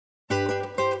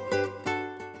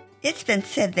It's been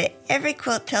said that every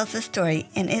quilt tells a story,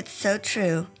 and it's so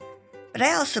true. But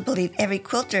I also believe every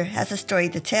quilter has a story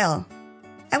to tell.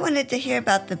 I wanted to hear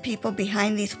about the people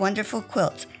behind these wonderful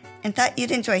quilts and thought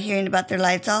you'd enjoy hearing about their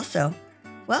lives also.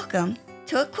 Welcome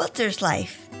to A Quilter's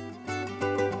Life.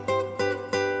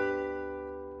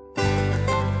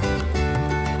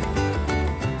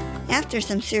 After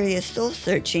some serious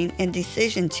soul-searching and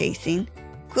decision-chasing,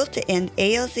 Quilt to End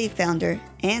ALZ founder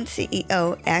and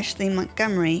CEO Ashli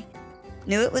Montgomery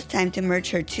knew it was time to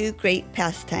merge her two great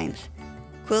pastimes,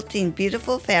 quilting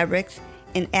beautiful fabrics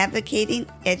and advocating,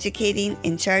 educating,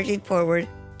 and charging forward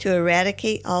to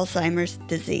eradicate Alzheimer's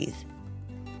disease.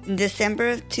 In December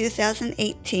of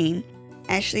 2018,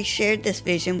 Ashli shared this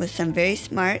vision with some very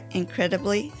smart,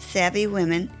 incredibly savvy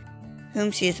women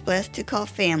whom she is blessed to call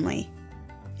family.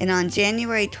 And on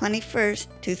January 21st,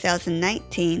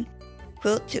 2019,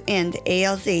 Quilt to End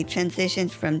ALZ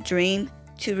transitions from dream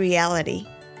to reality.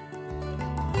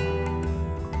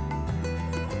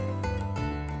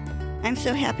 I'm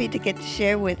so happy to get to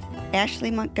share with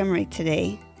Ashli Montgomery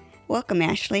today. Welcome,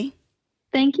 Ashli.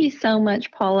 Thank you so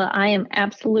much, Paula. I am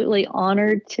absolutely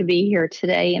honored to be here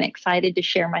today and excited to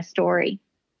share my story.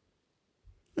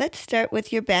 Let's start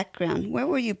with your background. Where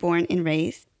were you born and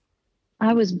raised?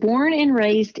 I was born and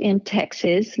raised in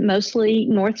Texas, mostly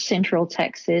north central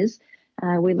Texas.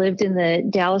 We lived in the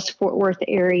Dallas-Fort Worth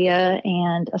area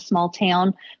and a small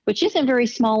town, which isn't very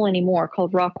small anymore,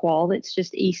 called Rockwall. That's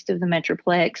just east of the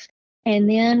Metroplex. And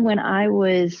then when I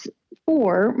was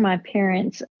 4, my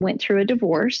parents went through a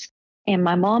divorce, and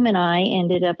my mom and I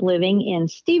ended up living in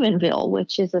Stephenville,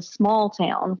 which is a small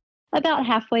town about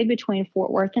halfway between Fort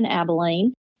Worth and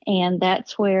Abilene. And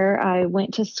that's where I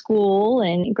went to school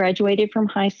and graduated from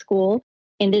high school,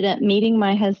 ended up meeting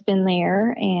my husband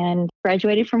there, and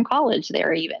graduated from college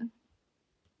there even.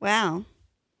 Wow.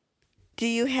 Do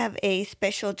you have a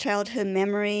special childhood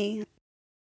memory?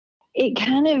 It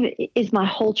kind of is my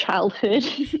whole childhood.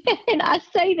 And I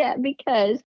say that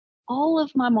because all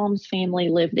of my mom's family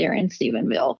lived there in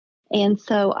Stephenville. And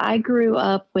so I grew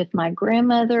up with my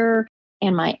grandmother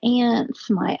and my aunts,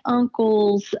 my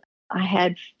uncles. I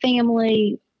had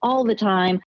family all the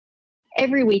time.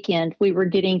 Every weekend we were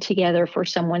getting together for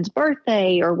someone's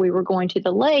birthday, or we were going to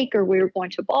the lake, or we were going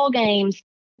to ball games.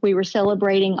 We were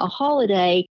celebrating a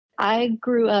holiday. I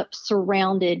grew up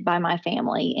surrounded by my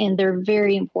family, and they're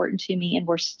very important to me, and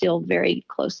we're still very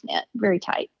close-knit, very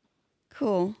tight.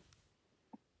 Cool.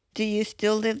 Do you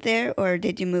still live there, or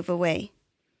did you move away?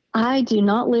 I do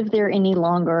not live there any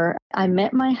longer. I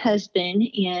met my husband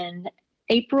in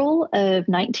April of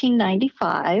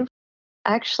 1995.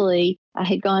 Actually, I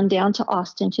had gone down to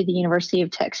Austin to the University of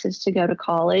Texas to go to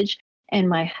college, and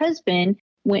my husband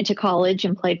went to college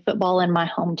and played football in my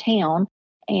hometown.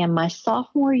 And my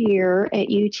sophomore year at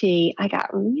UT, I got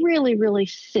really, really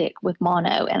sick with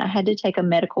mono, and I had to take a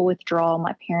medical withdrawal.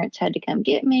 My parents had to come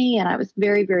get me, and I was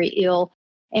very, very ill.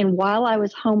 And while I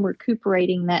was home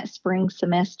recuperating that spring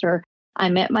semester, I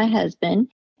met my husband,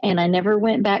 and I never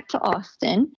went back to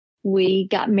Austin. We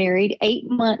got married 8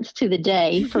 months to the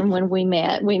day from when we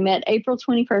met. We met April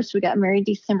 21st. We got married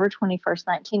December 21st,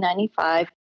 1995,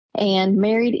 and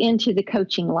married into the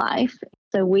coaching life.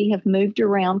 So we have moved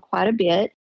around quite a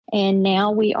bit, and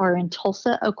now we are in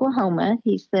Tulsa, Oklahoma.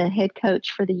 He's the head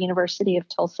coach for the University of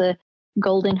Tulsa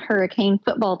Golden Hurricane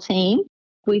football team.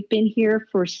 We've been here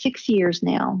for 6 years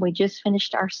now. We just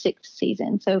finished our 6th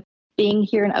season. So being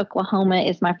here in Oklahoma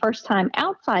is my first time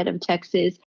outside of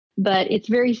Texas, but it's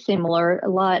very similar. A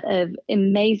lot of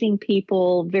amazing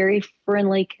people, very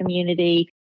friendly community,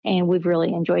 and we've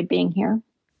really enjoyed being here.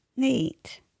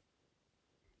 Neat.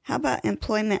 How about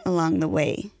employment along the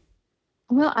way?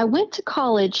 Well, I went to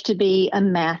college to be a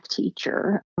math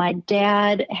teacher. My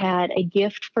dad had a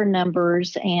gift for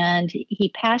numbers, and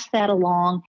he passed that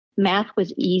along. Math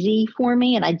was easy for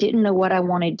me, and I didn't know what I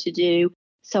wanted to do.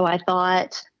 So I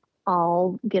thought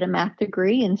I'll get a math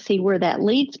degree and see where that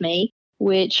leads me,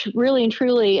 which really and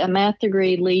truly a math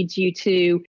degree leads you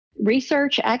to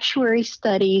research, actuary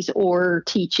studies, or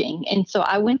teaching. And so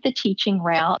I went the teaching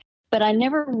route, but I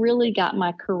never really got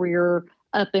my career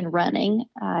up and running.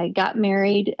 I got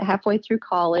married halfway through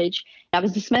college. I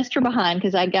was a semester behind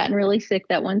because I'd gotten really sick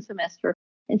that one semester.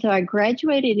 And so I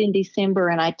graduated in December,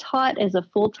 and I taught as a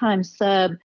full-time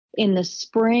sub in the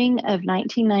spring of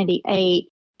 1998.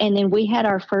 And then we had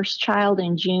our first child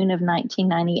in June of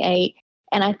 1998.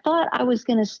 And I thought I was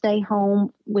going to stay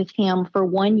home with him for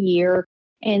 1 year.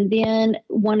 And then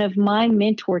one of my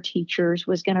mentor teachers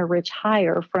was going to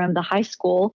retire from the high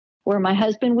school where my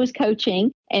husband was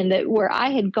coaching and where I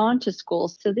had gone to school.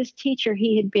 So this teacher,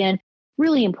 he had been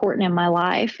really important in my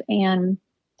life. And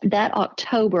that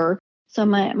October, so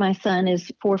my son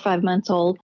is 4 or 5 months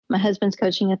old. My husband's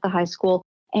coaching at the high school,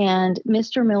 and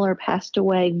Mr. Miller passed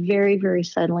away very, very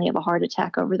suddenly of a heart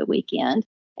attack over the weekend.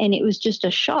 And it was just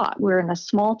a shock. We're in a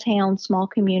small town, small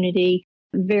community,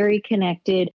 very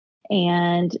connected.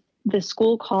 And the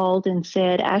school called and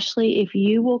said, Ashli, if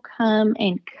you will come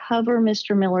and cover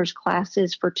Mr. Miller's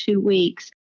classes for 2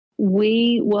 weeks,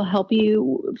 we will help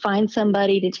you find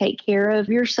somebody to take care of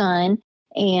your son.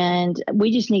 And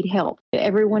we just need help.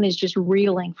 Everyone is just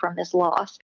reeling from this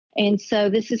loss. And so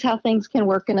this is how things can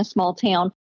work in a small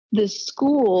town. The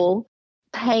school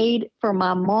paid for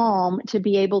my mom to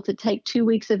be able to take 2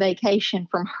 weeks of vacation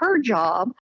from her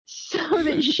job so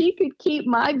that she could keep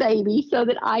my baby so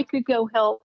that I could go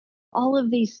help all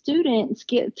of these students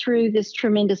get through this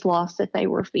tremendous loss that they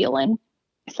were feeling.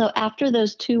 So after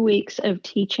those 2 weeks of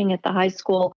teaching at the high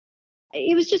school,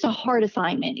 it was just a hard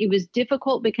assignment. It was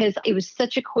difficult because it was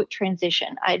such a quick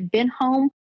transition. I'd been home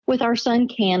with our son,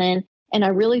 Cannon, and I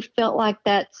really felt like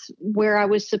that's where I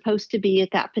was supposed to be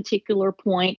at that particular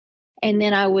point. And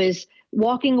then I was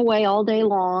walking away all day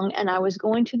long, and I was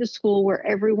going to the school where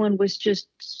everyone was just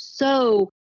so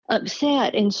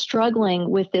upset and struggling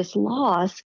with this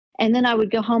loss. And then I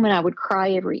would go home and I would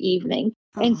cry every evening.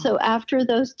 And so after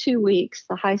those 2 weeks,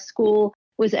 the high school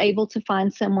was able to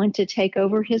find someone to take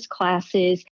over his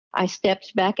classes. I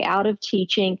stepped back out of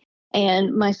teaching,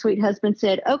 and my sweet husband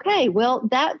said, okay, well,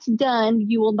 that's done.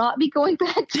 You will not be going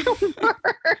back to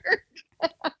work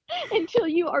until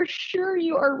you are sure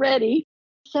you are ready.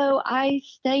 So I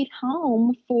stayed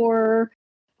home for,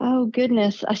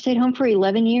 I stayed home for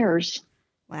 11 years.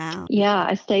 Wow. Yeah,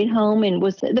 I stayed home and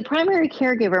was the primary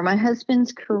caregiver. My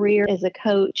husband's career as a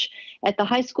coach at the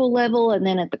high school level and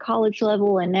then at the college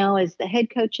level, and now as the head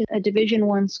coach at a Division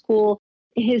I school,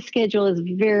 his schedule is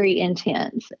very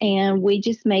intense. And we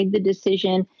just made the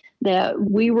decision that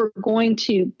we were going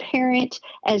to parent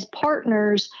as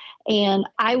partners, and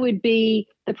I would be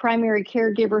the primary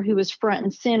caregiver who was front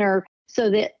and center so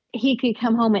that he could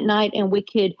come home at night and we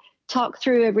could talk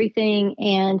through everything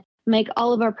and make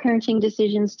all of our parenting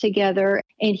decisions together.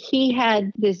 And he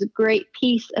had this great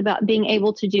piece about being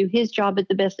able to do his job at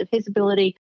the best of his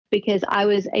ability because I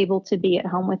was able to be at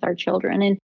home with our children.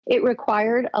 And it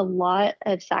required a lot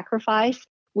of sacrifice.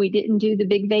 We didn't do the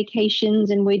big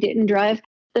vacations and we didn't drive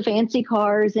the fancy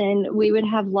cars, and we would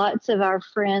have lots of our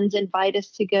friends invite us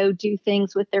to go do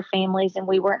things with their families, and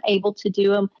we weren't able to do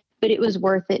them, but it was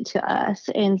worth it to us.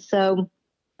 And so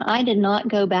I did not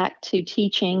go back to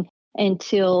teaching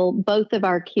until both of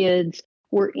our kids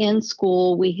were in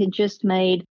school. We had just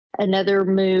made another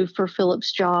move for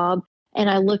Philip's job, and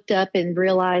I looked up and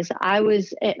realized I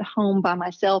was at home by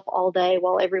myself all day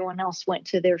while everyone else went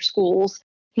to their schools.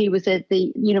 He was at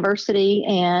the university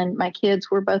and my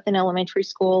kids were both in elementary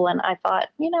school, and I thought,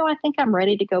 I think I'm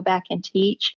ready to go back and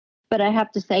teach. But I have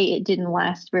to say it didn't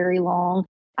last very long.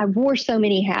 I wore so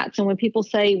many hats, and when people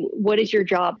say, what is your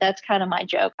job? That's kind of my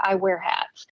joke. I wear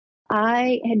hats.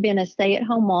 I had been a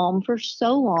stay-at-home mom for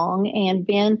so long and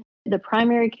been the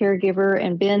primary caregiver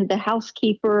and been the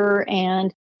housekeeper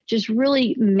and just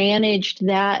really managed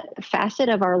that facet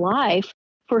of our life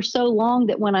for so long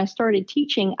that when I started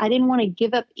teaching, I didn't want to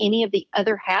give up any of the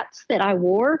other hats that I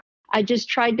wore. I just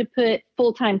tried to put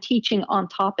full-time teaching on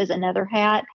top as another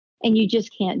hat, and you just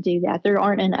can't do that. There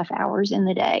aren't enough hours in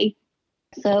the day.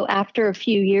 So after a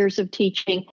few years of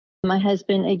teaching, my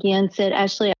husband again said,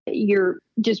 Ashli, you're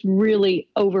just really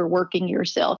overworking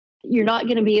yourself. You're not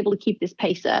going to be able to keep this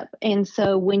pace up. And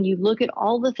so when you look at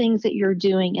all the things that you're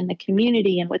doing in the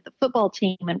community and with the football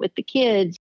team and with the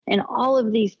kids and all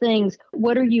of these things,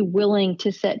 what are you willing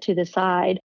to set to the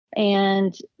side?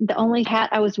 And the only hat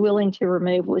I was willing to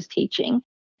remove was teaching.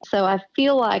 So I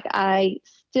feel like I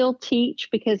still teach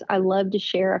because I love to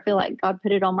share. I feel like God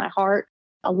put it on my heart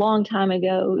a long time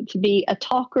ago to be a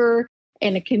talker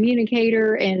and a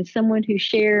communicator and someone who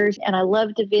shares, and I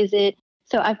love to visit.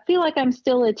 So I feel like I'm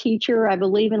still a teacher. I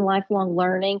believe in lifelong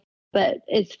learning, but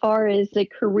as far as the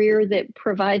career that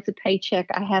provides a paycheck,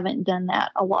 I haven't done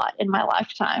that a lot in my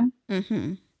lifetime.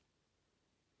 Mm-hmm.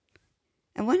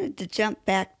 I wanted to jump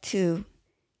back to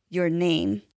your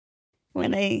name.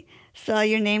 When I saw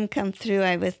your name come through,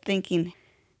 I was thinking,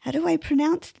 how do I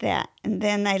pronounce that? And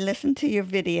then I listened to your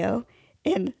video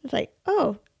and was like,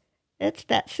 oh, it's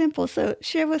that simple. So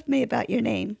share with me about your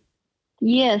name.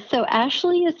 Yes. So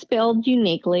Ashli is spelled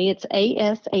uniquely. It's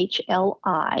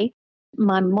Ashli.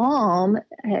 My mom,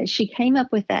 she came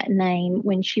up with that name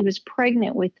when she was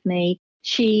pregnant with me.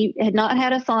 She had not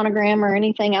had a sonogram or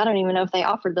anything. I don't even know if they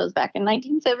offered those back in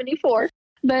 1974,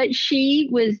 but she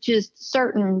was just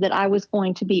certain that I was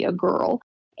going to be a girl.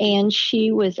 And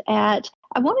she was at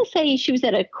I want to say she was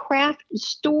at a craft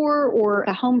store or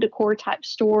a home decor type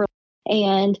store,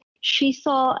 and she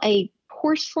saw a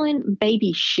porcelain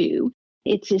baby shoe.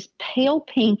 It's this pale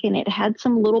pink and it had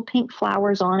some little pink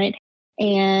flowers on it.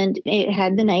 And it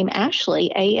had the name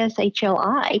Ashli,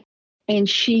 Ashli. And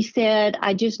she said,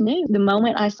 I just knew the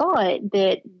moment I saw it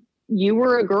that you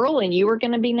were a girl and you were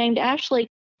going to be named Ashli.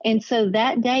 And so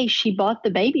that day she bought the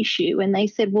baby shoe and they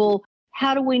said, well,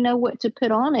 how do we know what to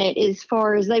put on it? As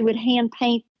far as they would hand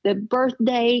paint the birth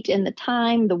date and the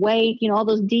time, the weight, all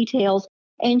those details.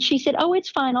 And she said, oh, it's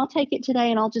fine. I'll take it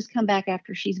today and I'll just come back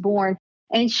after she's born.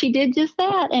 And she did just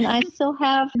that. And I still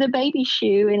have the baby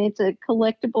shoe and it's a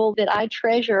collectible that I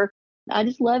treasure. I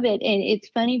just love it. And it's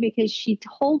funny because she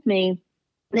told me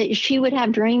that she would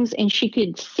have dreams and she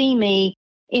could see me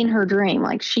in her dream.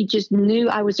 Like she just knew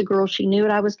I was a girl. She knew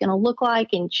what I was going to look like.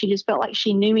 And she just felt like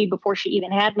she knew me before she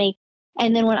even had me.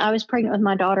 And then when I was pregnant with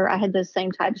my daughter, I had those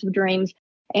same types of dreams.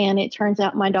 And it turns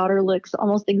out my daughter looks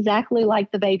almost exactly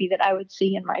like the baby that I would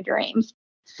see in my dreams.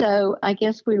 So I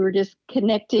guess we were just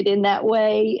connected in that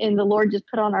way. And the Lord just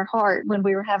put on our heart when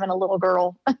we were having a little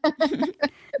girl.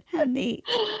 How neat.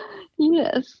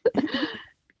 Yes.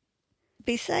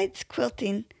 Besides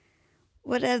quilting,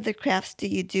 what other crafts do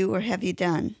you do or have you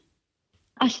done?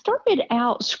 I started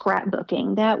out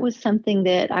scrapbooking. That was something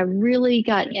that I really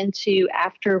got into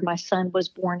after my son was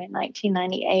born in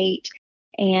 1998.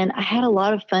 And I had a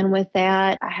lot of fun with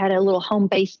that. I had a little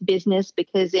home-based business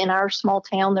because in our small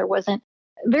town, there wasn't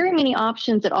very many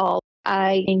options at all.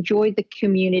 I enjoyed the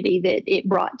community that it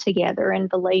brought together and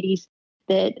the ladies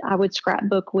that I would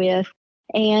scrapbook with.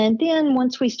 And then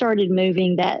once we started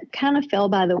moving, that kind of fell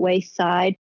by the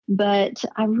wayside. But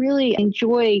I really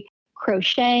enjoy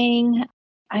crocheting.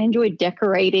 I enjoy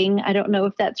decorating. I don't know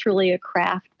if that's really a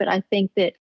craft, but I think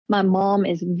that my mom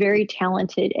is very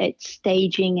talented at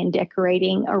staging and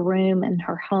decorating a room in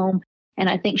her home. And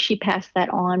I think she passed that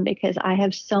on because I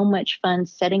have so much fun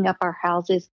setting up our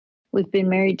houses. We've been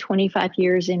married 25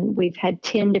 years and we've had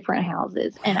 10 different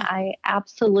houses. And I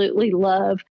absolutely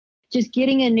love just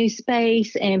getting a new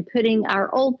space and putting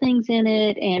our old things in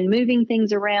it and moving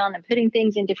things around and putting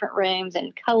things in different rooms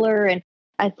and color. And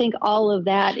I think all of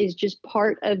that is just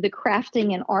part of the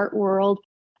crafting and art world.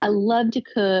 I love to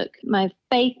cook. My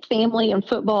faith, family, and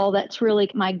football, that's really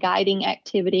my guiding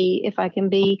activity. If I can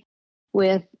be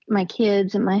with my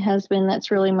kids and my husband,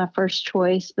 that's really my first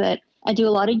choice. But I do a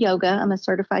lot of yoga. I'm a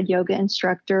certified yoga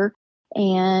instructor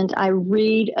and I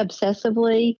read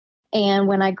obsessively. And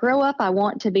when I grow up, I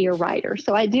want to be a writer.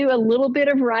 So I do a little bit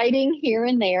of writing here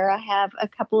and there. I have a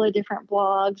couple of different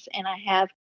blogs and I have,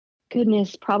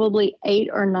 goodness, probably 8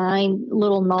 or 9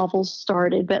 little novels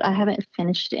started, but I haven't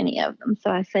finished any of them. So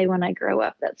I say when I grow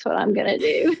up, that's what I'm going to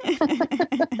do.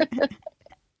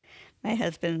 My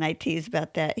husband and I tease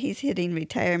about that. He's hitting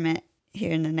retirement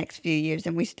here in the next few years,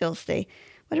 and we still say,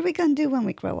 what are we going to do when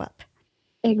we grow up?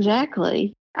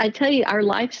 Exactly. I tell you, our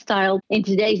lifestyle in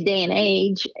today's day and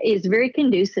age is very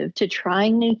conducive to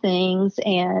trying new things.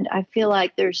 And I feel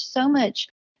like there's so much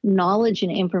knowledge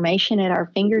and information at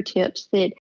our fingertips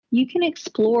that you can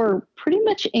explore pretty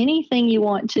much anything you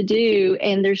want to do.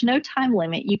 And there's no time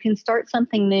limit. You can start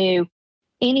something new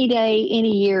any day,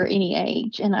 any year, any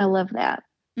age. And I love that.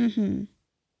 Mm-hmm.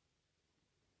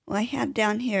 Well, I have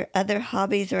down here other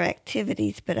hobbies or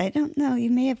activities, but I don't know. You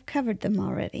may have covered them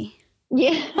already.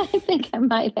 Yeah, I think I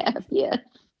might have, yes.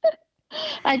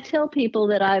 I tell people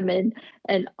that I'm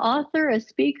an author, a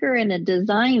speaker, and a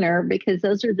designer because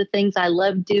those are the things I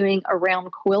love doing around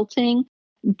quilting.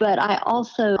 But I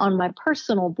also, on my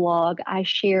personal blog, I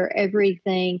share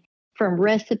everything from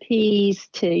recipes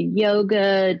to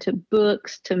yoga to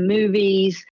books to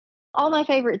movies, all my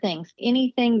favorite things.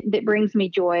 Anything that brings me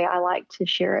joy, I like to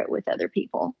share it with other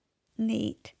people.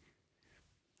 Neat.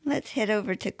 Let's head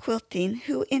over to quilting.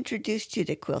 Who introduced you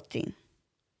to quilting?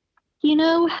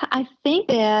 I think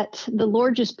that the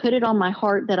Lord just put it on my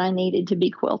heart that I needed to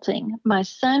be quilting. My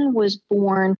son was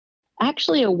born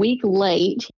actually a week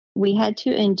late. We had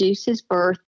to induce his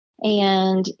birth,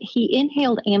 and he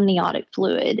inhaled amniotic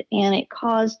fluid, and it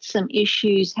caused some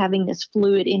issues having this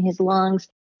fluid in his lungs.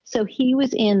 So he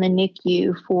was in the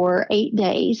NICU for 8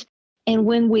 days. And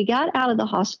when we got out of the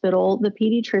hospital, the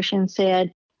pediatrician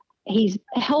said, he's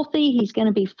healthy, he's going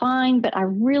to be fine, but I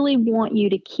really want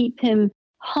you to keep him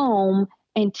home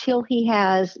until he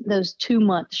has those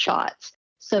 2-month shots.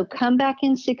 So come back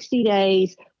in 60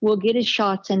 days, we'll get his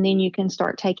shots, and then you can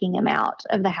start taking him out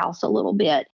of the house a little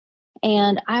bit.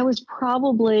 And I was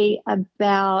probably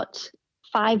about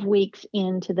 5 weeks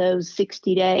into those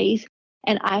 60 days,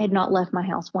 and I had not left my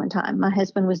house one time. My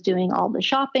husband was doing all the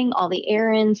shopping, all the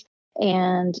errands.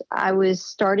 and I was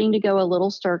starting to go a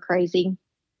little stir crazy.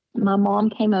 My mom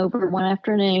came over one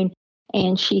afternoon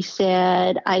and she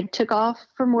said, I took off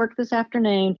from work this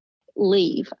afternoon.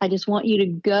 Leave. I just want you to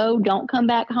go. Don't come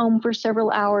back home for several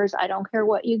hours. I don't care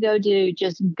what you go do.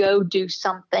 Just go do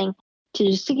something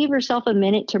to give yourself a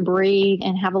minute to breathe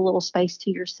and have a little space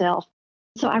to yourself.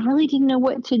 So I really didn't know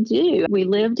what to do. We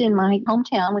lived in my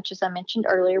hometown, which, as I mentioned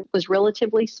earlier, was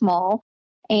relatively small.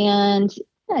 And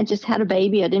I just had a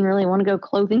baby. I didn't really want to go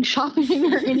clothing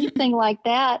shopping or anything like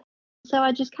that. So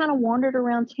I just kind of wandered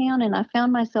around town and I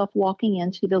found myself walking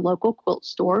into the local quilt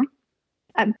store.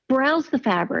 I browsed the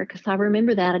fabric because I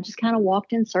remember that. I just kind of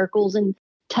walked in circles and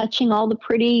touching all the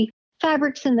pretty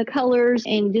fabrics and the colors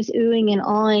and just oohing and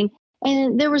awing.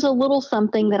 And there was a little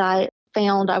something that I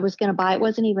found I was going to buy. It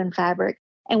wasn't even fabric.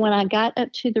 And when I got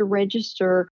up to the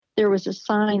register, there was a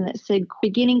sign that said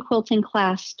beginning quilting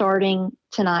class starting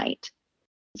tonight.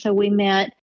 So we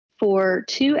met for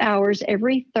 2 hours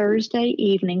every Thursday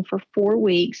evening for 4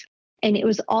 weeks. And it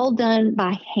was all done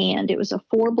by hand. It was a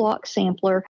 4-block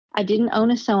sampler. I didn't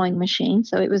own a sewing machine,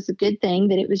 so it was a good thing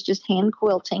that it was just hand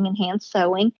quilting and hand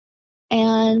sewing.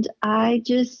 And I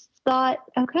just thought,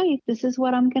 okay, this is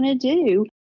what I'm going to do.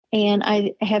 And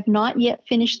I have not yet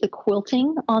finished the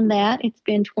quilting on that. It's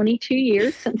been 22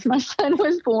 years since my son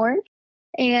was born.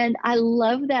 And I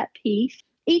love that piece.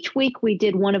 Each week we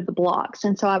did one of the blocks.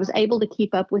 And so I was able to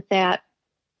keep up with that.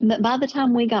 But by the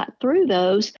time we got through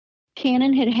those,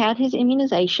 Cannon had had his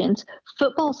immunizations.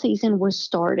 Football season was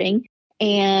starting.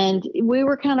 And we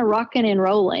were kind of rocking and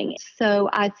rolling. So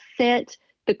I set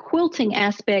the quilting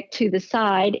aspect to the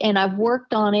side and I've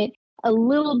worked on it a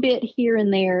little bit here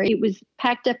and there. It was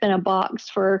packed up in a box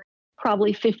for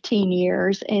probably 15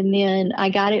 years. And then I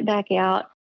got it back out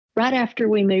right after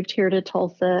we moved here to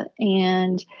Tulsa.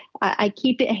 And I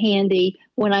keep it handy.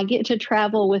 When I get to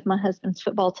travel with my husband's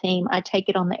football team, I take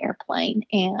it on the airplane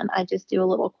and I just do a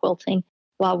little quilting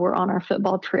while we're on our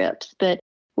football trips. But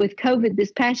with COVID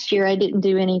this past year, I didn't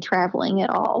do any traveling at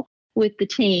all with the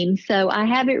team. So I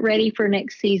have it ready for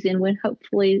next season when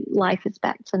hopefully life is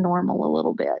back to normal a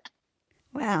little bit.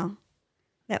 Wow.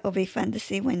 That will be fun to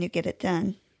see when you get it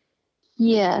done.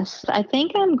 Yes, I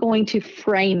think I'm going to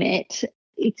frame it.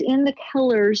 It's in the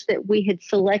colors that we had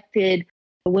selected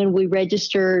when we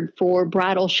registered for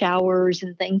bridal showers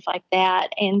and things like that.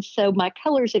 And so my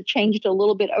colors have changed a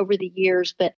little bit over the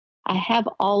years, but I have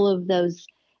all of those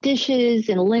dishes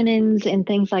and linens and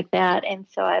things like that. And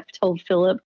so I've told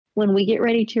Philip, when we get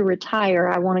ready to retire,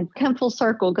 I want to come full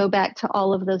circle, go back to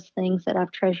all of those things that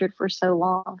I've treasured for so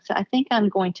long. So I think I'm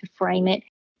going to frame it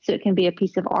so it can be a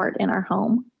piece of art in our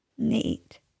home.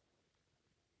 Neat.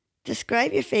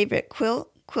 Describe your favorite quilt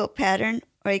pattern,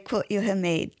 or a quilt you have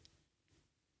made.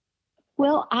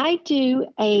 Well, I do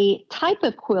a type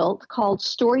of quilt called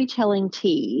storytelling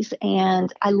tees,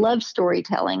 and I love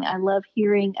storytelling. I love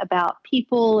hearing about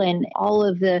people and all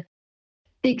of the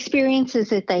experiences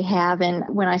that they have. And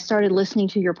when I started listening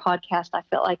to your podcast, I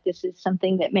felt like this is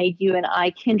something that made you and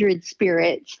I kindred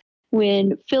spirits.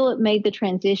 When Philip made the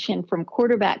transition from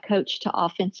quarterback coach to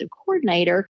offensive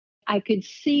coordinator, I could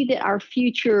see that our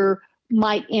future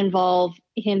might involve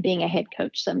him being a head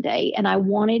coach someday. And I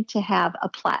wanted to have a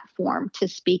platform to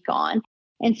speak on.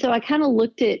 And so I kind of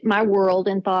looked at my world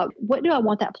and thought, what do I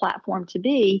want that platform to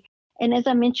be? And as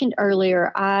I mentioned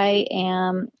earlier, I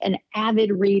am an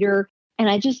avid reader and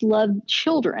I just love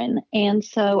children. And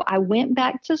so I went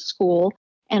back to school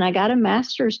and I got a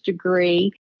master's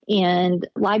degree in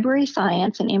library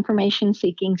science and information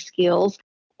seeking skills.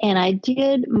 And I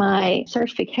did my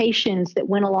certifications that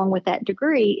went along with that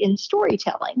degree in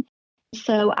storytelling.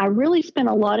 So I really spent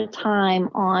a lot of time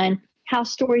on how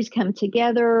stories come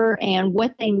together and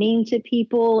what they mean to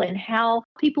people and how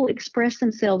people express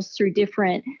themselves through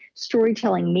different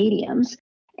storytelling mediums.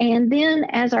 And then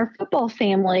as our football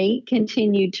family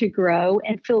continued to grow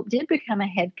and Philip did become a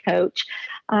head coach,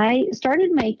 I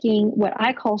started making what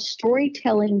I call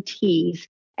storytelling tees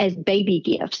as baby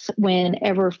gifts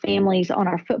whenever families on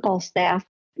our football staff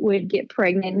would get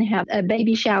pregnant and have a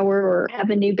baby shower or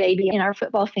have a new baby in our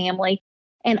football family.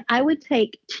 And I would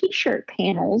take T-shirt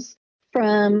panels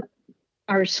from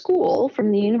our school,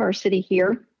 from the university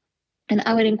here, and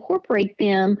I would incorporate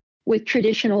them with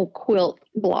traditional quilt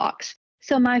blocks.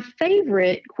 So my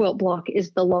favorite quilt block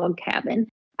is the log cabin.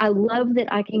 I love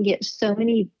that I can get so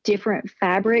many different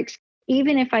fabrics.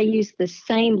 Even if I use the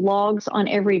same logs on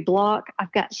every block,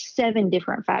 I've got 7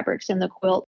 different fabrics in the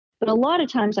quilt. But a lot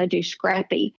of times I do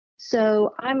scrappy.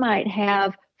 So I might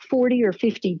have 40 or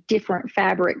 50 different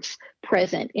fabrics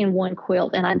present in one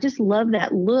quilt. And I just love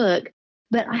that look.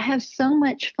 But I have so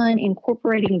much fun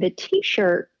incorporating the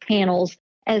T-shirt panels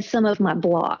as some of my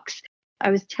blocks. I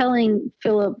was telling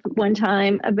Philip one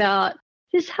time about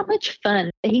just how much fun.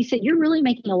 He said, "You're really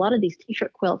making a lot of these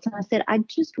t-shirt quilts." And I said, "I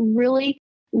just really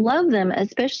love them,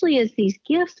 especially as these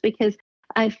gifts, because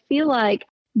I feel like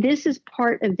this is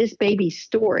part of this baby's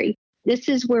story. This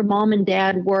is where mom and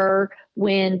dad were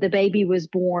when the baby was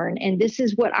born. And this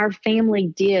is what our family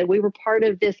did. We were part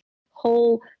of this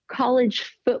whole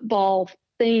college football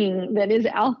thing that is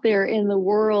out there in the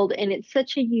world. And it's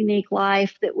such a unique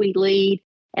life that we lead.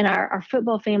 And our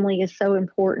football family is so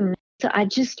important." So I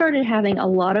just started having a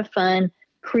lot of fun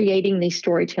creating these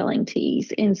storytelling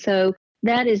tees. And so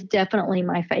that is definitely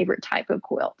my favorite type of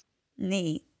quilt.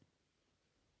 Neat.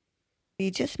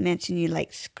 You just mentioned you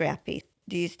like scrappy.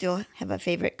 Do you still have a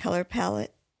favorite color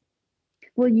palette?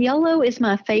 Well, yellow is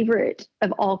my favorite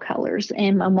of all colors.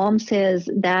 And my mom says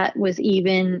that was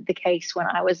even the case when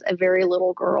I was a very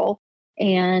little girl.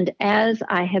 And as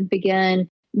I have begun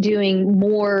doing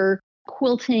more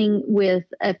quilting with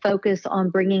a focus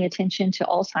on bringing attention to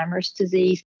Alzheimer's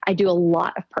disease, I do a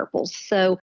lot of purples.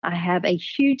 So I have a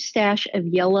huge stash of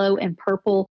yellow and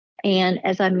purple. And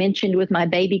as I mentioned with my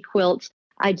baby quilts,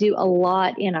 I do a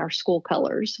lot in our school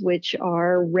colors, which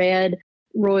are red,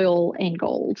 royal, and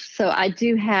gold. So I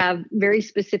do have very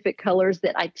specific colors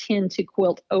that I tend to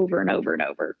quilt over and over and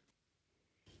over.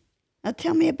 Now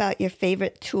tell me about your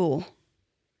favorite tool.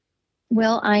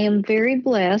 Well, I am very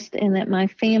blessed in that my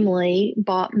family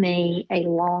bought me a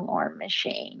long arm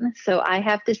machine. So I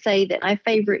have to say that my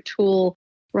favorite tool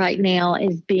right now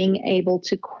is being able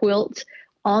to quilt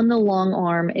on the long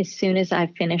arm as soon as I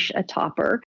finish a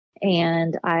topper.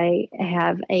 And I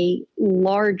have a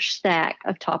large stack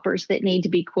of toppers that need to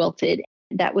be quilted.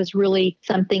 That was really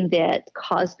something that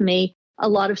caused me a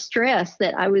lot of stress,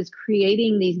 that I was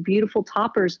creating these beautiful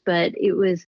toppers, but it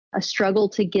was a struggle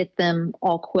to get them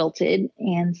all quilted.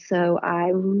 And so I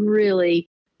really,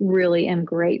 really am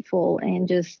grateful and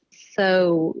just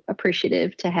so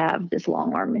appreciative to have this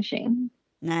long arm machine.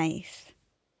 Nice.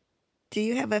 Do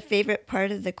you have a favorite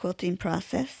part of the quilting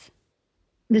process?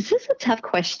 This is a tough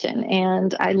question,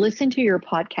 and I listen to your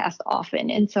podcast often,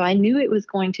 and so I knew it was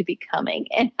going to be coming,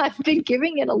 and I've been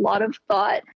giving it a lot of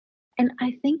thought. And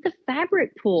I think the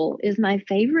fabric pull is my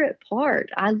favorite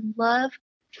part. I love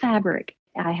fabric.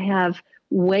 I have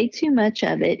way too much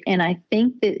of it, and I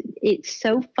think that it's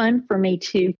so fun for me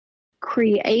to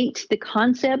create the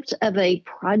concept of a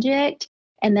project,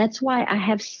 and that's why I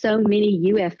have so many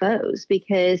UFOs,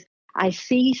 because I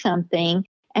see something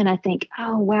and I think,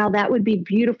 oh, wow, that would be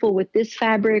beautiful with this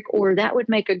fabric, or that would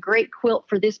make a great quilt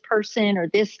for this person or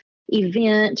this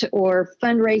event or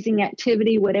fundraising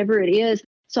activity, whatever it is.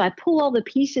 So I pull all the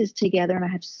pieces together and I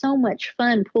have so much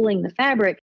fun pulling the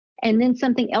fabric. And then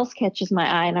something else catches my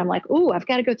eye and I'm like, oh, I've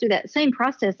got to go through that same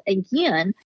process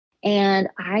again. And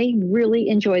I really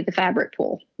enjoyed the fabric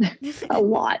pull a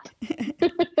lot.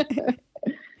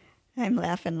 I'm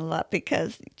laughing a lot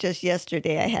because just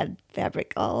yesterday I had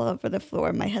fabric all over the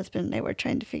floor. My husband and I were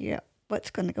trying to figure out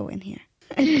what's going to go in here.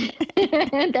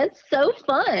 That's so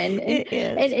fun. It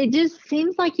is. And it just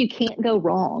seems like you can't go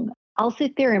wrong. I'll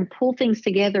sit there and pull things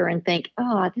together and think,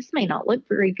 oh, this may not look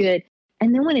very good.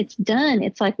 And then when it's done,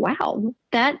 it's like, wow,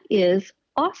 that is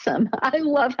awesome. I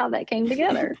love how that came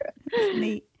together.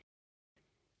 Neat.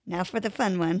 Now for the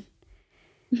fun one.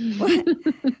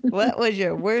 What was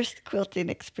your worst quilting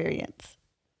experience?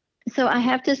 So I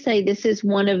have to say this is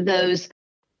one of those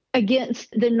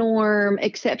against the norm,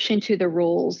 exception to the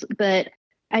rules. But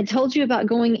I told you about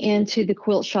going into the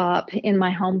quilt shop in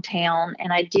my hometown,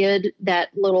 and I did that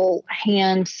little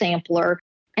hand sampler,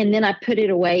 and then I put it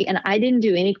away, and I didn't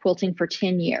do any quilting for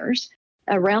 10 years.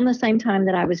 Around the same time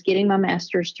that I was getting my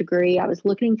master's degree, I was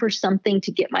looking for something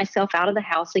to get myself out of the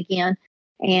house again,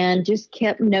 and just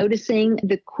kept noticing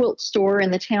the quilt store in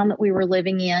the town that we were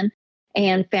living in,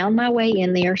 and found my way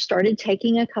in there, started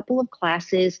taking a couple of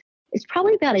classes. It's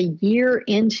probably about a year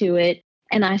into it,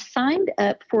 and I signed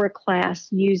up for a class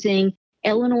using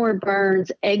Eleanor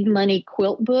Burns' Egg Money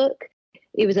Quilt Book.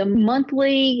 It was a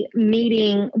monthly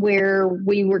meeting where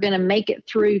we were going to make it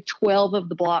through 12 of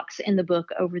the blocks in the book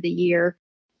over the year.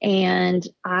 And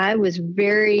I was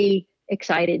very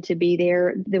excited to be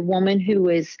there. The woman who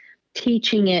was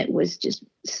teaching it was just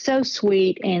so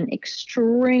sweet and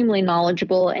extremely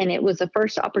knowledgeable. And it was the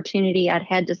first opportunity I'd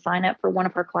had to sign up for one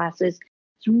of her classes.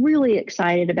 I was really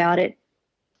excited about it.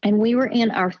 And we were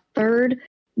in our third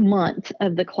month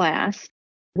of the class.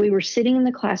 We were sitting in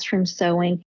the classroom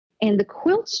sewing, and the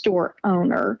quilt store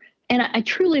owner, and I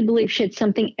truly believe she had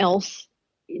something else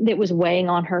that was weighing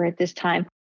on her at this time,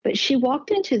 but she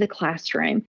walked into the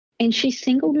classroom and she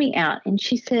singled me out and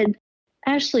she said,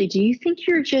 Ashley, do you think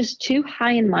you're just too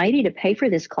high and mighty to pay for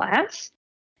this class?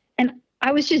 And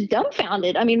I was just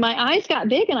dumbfounded. I mean, my eyes got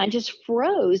big and I just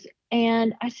froze.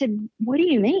 And I said, what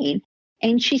do you mean?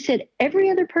 And she said, every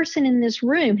other person in this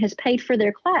room has paid for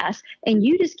their class and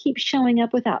you just keep showing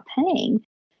up without paying.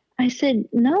 I said,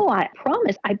 no, I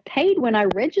promise. I paid when I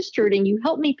registered and you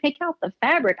helped me pick out the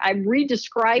fabric. I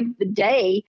re-described the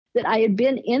day that I had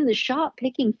been in the shop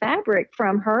picking fabric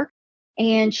from her,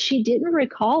 and she didn't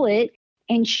recall it.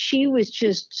 And she was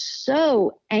just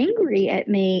so angry at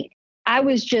me. I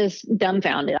was just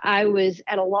dumbfounded. I was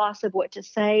at a loss of what to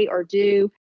say or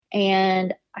do.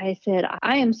 And I said,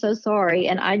 I am so sorry.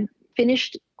 And I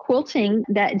finished quilting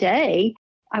that day.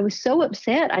 I was so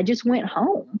upset. I just went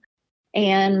home.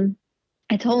 And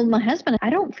I told my husband, I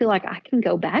don't feel like I can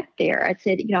go back there. I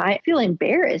said, I feel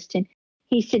embarrassed. And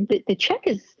he said, but the check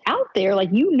is out there. Like,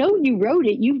 you wrote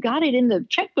it. You've got it in the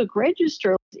checkbook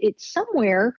register. It's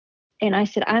somewhere. And I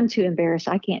said, I'm too embarrassed.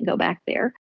 I can't go back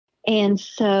there. And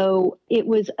so it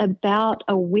was about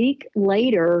a week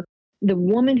later, the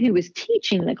woman who was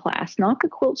teaching the class, not the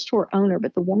quilt store owner,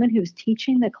 but the woman who was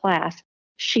teaching the class,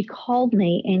 she called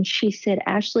me and she said,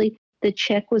 Ashley, the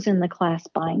check was in the class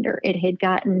binder. It had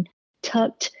gotten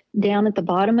tucked down at the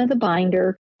bottom of the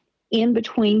binder in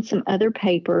between some other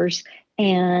papers.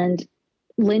 And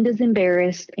Linda's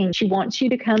embarrassed and she wants you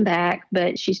to come back,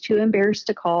 but she's too embarrassed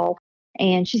to call.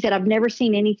 And she said, I've never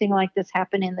seen anything like this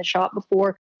happen in the shop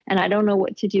before, and I don't know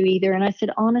what to do either. And I said,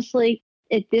 honestly,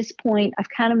 at this point, I've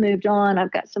kind of moved on.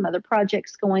 I've got some other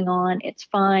projects going on. It's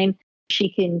fine. She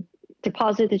can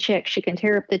deposit the check. She can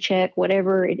tear up the check,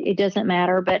 whatever. It doesn't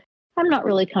matter. But I'm not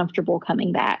really comfortable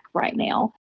coming back right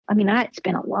now. I mean, I had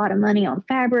spent a lot of money on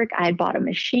fabric. I had bought a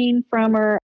machine from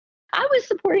her. I was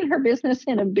supporting her business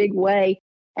in a big way.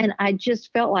 And I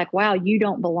just felt like, wow, you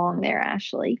don't belong there,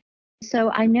 Ashley.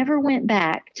 So I never went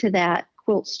back to that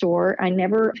quilt store. I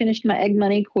never finished my egg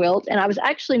money quilt. And I was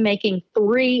actually making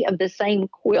 3 of the same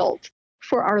quilt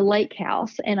for our lake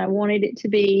house. And I wanted it to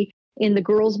be in the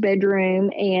girls'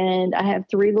 bedroom. And I have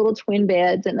 3 little twin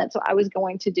beds. And that's what I was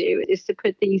going to do, is to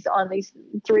put these on these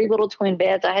 3 little twin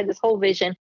beds. I had this whole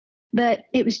vision. But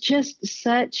it was just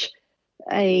such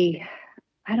a,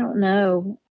 I don't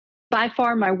know, by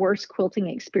far my worst quilting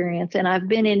experience. And I've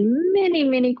been in many,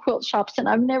 many quilt shops and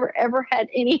I've never, ever had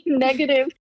any negative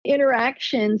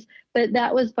interactions, but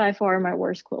that was by far my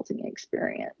worst quilting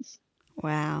experience.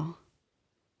 Wow.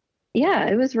 Yeah,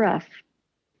 it was rough.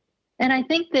 And I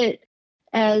think that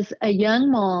as a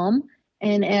young mom,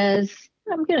 and as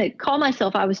I'm going to call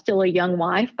myself, I was still a young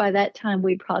wife. By that time,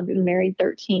 we'd probably been married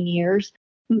 13 years.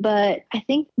 But I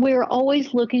think we're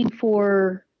always looking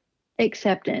for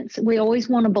acceptance. We always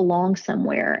want to belong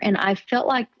somewhere. And I felt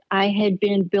like I had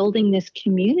been building this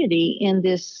community in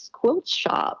this quilt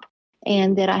shop,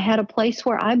 and that I had a place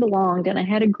where I belonged, and I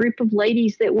had a group of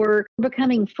ladies that were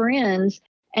becoming friends.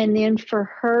 And then for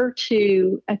her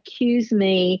to accuse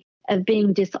me of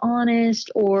being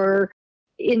dishonest or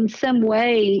in some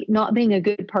way not being a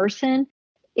good person,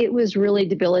 it was really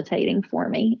debilitating for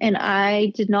me. And I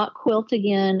did not quilt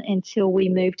again until we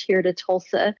moved here to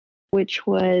Tulsa, which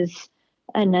was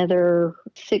another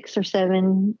 6 or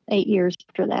 7, 8 years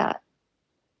after that.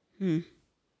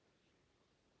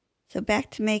 So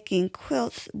back to making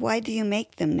quilts. Why do you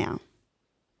make them now?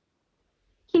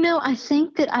 I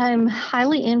think that I'm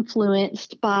highly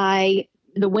influenced by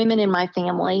the women in my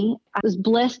family. I was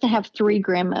blessed to have 3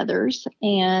 grandmothers,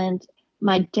 and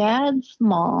my dad's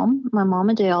mom, my mom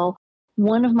Adele,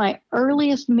 one of my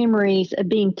earliest memories of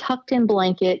being tucked in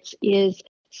blankets is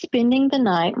spending the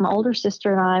night. My older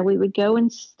sister and I, we would go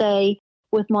and stay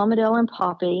with Mom Adele and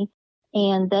Poppy,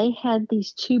 and they had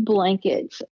these 2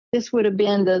 blankets. This would have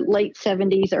been the late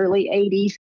 70s, early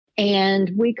 80s,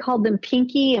 and we called them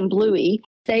Pinky and Bluey.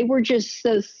 They were just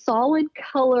so solid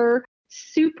color,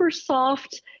 super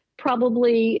soft,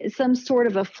 probably some sort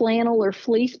of a flannel or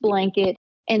fleece blanket.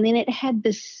 And then it had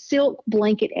the silk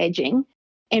blanket edging.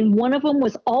 And one of them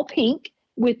was all pink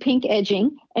with pink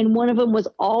edging, and one of them was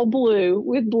all blue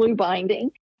with blue binding.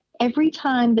 Every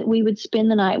time that we would spend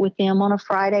the night with them on a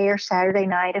Friday or Saturday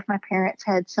night, if my parents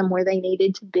had somewhere they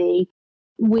needed to be,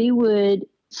 we would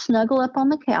snuggle up on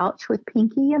the couch with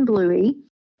Pinky and Bluey,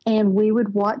 and we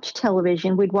would watch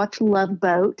television. We'd watch Love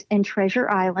Boat and Treasure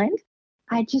Island.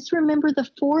 I just remember the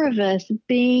 4 of us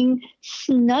being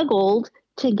snuggled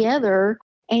together,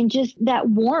 and just that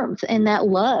warmth and that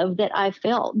love that I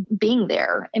felt being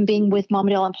there and being with Mom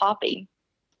Adele and Poppy.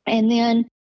 And then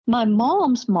my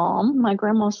mom's mom, my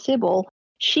grandma Sybil,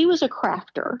 she was a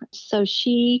crafter. So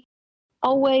she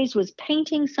always was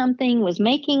painting something, was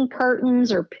making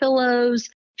curtains or pillows.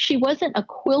 She wasn't a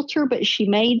quilter, but she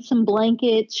made some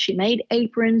blankets, she made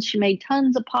aprons, she made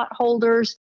tons of pot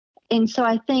holders. And so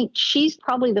I think she's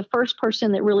probably the first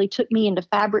person that really took me into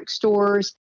fabric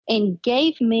stores and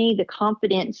gave me the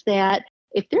confidence that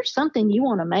if there's something you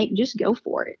want to make, just go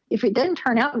for it. If it doesn't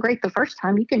turn out great the first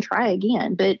time, you can try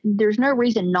again, but there's no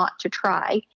reason not to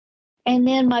try. And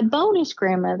then my bonus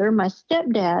grandmother, my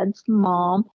stepdad's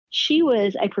mom, she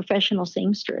was a professional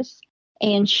seamstress.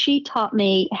 And she taught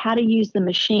me how to use the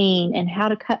machine and how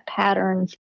to cut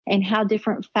patterns and how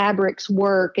different fabrics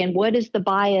work and what is the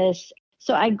bias.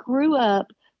 So I grew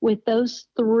up with those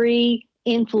three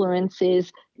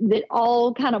influences that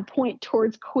all kind of point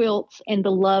towards quilts and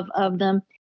the love of them.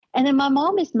 And then my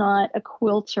mom is not a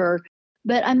quilter,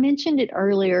 but I mentioned it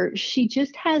earlier. She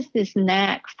just has this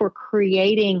knack for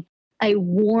creating a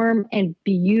warm and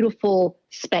beautiful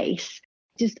space.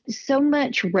 Just so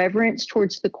much reverence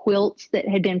towards the quilts that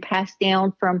had been passed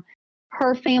down from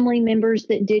her family members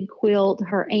that did quilt,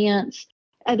 her aunts,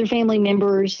 other family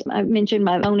members. I mentioned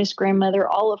my bonus grandmother,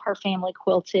 all of her family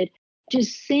quilted.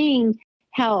 Just seeing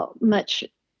how much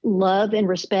love and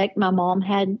respect my mom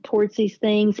had towards these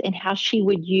things and how she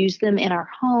would use them in our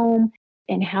home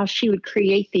and how she would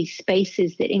create these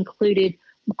spaces that included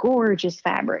gorgeous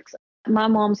fabrics. My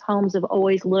mom's homes have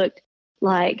always looked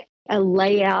like a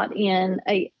layout in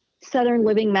a Southern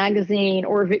Living magazine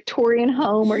or a Victorian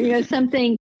home or,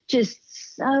 something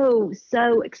just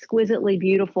so exquisitely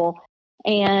beautiful.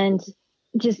 And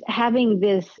just having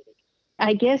this,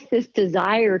 I guess, this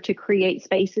desire to create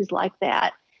spaces like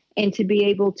that and to be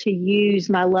able to use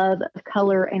my love of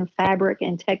color and fabric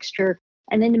and texture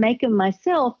and then to make them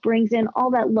myself brings in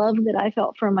all that love that I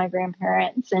felt from my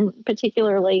grandparents and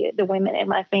particularly the women in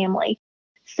my family.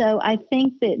 So I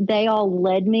think that they all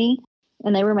led me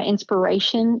and they were my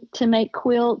inspiration to make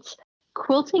quilts.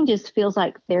 Quilting just feels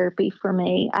like therapy for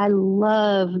me. I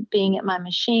love being at my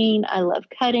machine. I love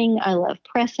cutting. I love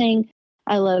pressing.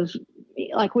 I love,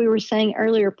 like we were saying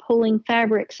earlier, pulling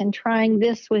fabrics and trying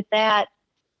this with that.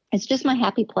 It's just my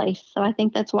happy place. So I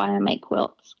think that's why I make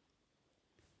quilts.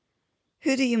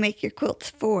 Who do you make your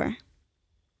quilts for?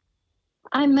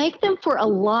 I make them for a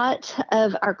lot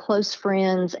of our close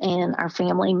friends and our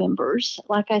family members.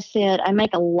 Like I said, I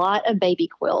make a lot of baby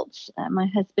quilts. My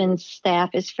husband's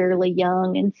staff is fairly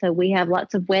young, and so we have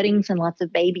lots of weddings and lots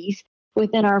of babies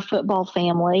within our football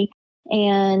family.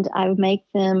 And I make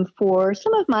them for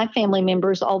some of my family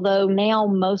members, although now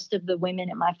most of the women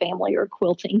in my family are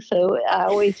quilting. So I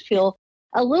always feel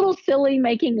a little silly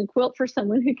making a quilt for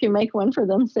someone who can make one for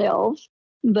themselves.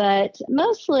 But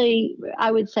mostly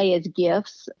I would say as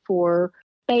gifts for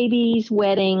babies,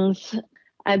 weddings.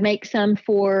 I make some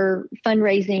for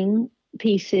fundraising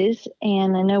pieces.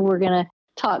 And I know we're going to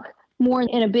talk more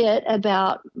in a bit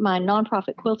about my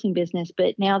nonprofit quilting business.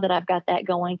 But now that I've got that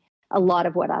going, a lot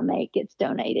of what I make gets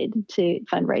donated to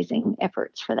fundraising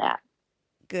efforts for that.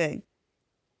 Good.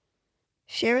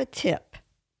 Share a tip.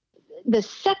 The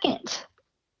second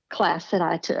class that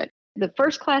I took, the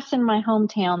first class in my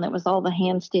hometown that was all the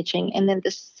hand stitching. And then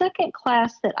the second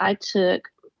class that I took,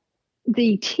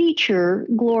 the teacher,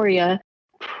 Gloria,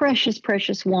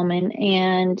 precious woman.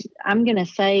 And I'm going to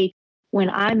say when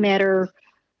I met her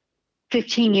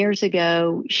 15 years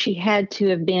ago, she had to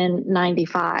have been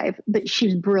 95, but she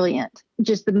was brilliant,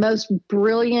 just the most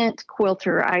brilliant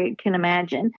quilter I can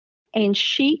imagine. And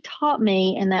she taught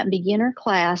me in that beginner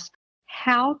class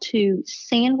how to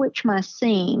sandwich my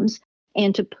seams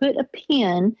and to put a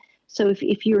pin. So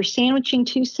if you're sandwiching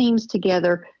two seams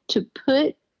together, to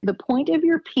put the point of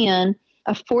your pin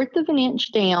 1/4 of an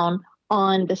inch down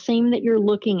on the seam that you're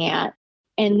looking at,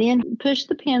 and then push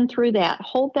the pin through that,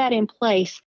 hold that in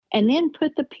place, and then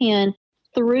put the pin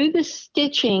through the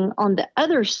stitching on the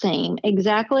other seam,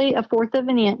 exactly 1/4 of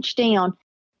an inch down,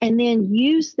 and then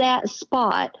use that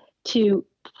spot to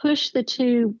push the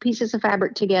two pieces of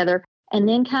fabric together and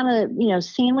then kind of,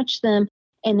 sandwich them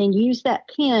and then use that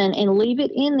pin and leave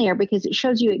it in there because it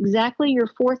shows you exactly your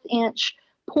 1/4 inch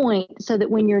point so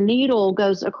that when your needle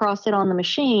goes across it on the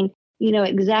machine, you know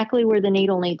exactly where the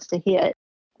needle needs to hit.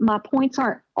 My points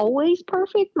aren't always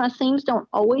perfect. My seams don't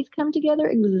always come together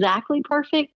exactly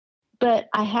perfect, but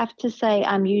I have to say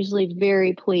I'm usually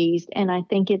very pleased, and I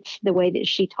think it's the way that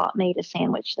she taught me to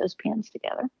sandwich those pins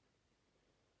together.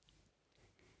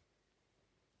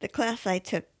 The class I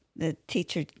took, the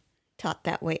teacher taught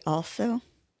that way also.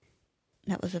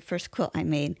 That was the first quilt I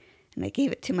made, and I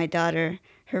gave it to my daughter.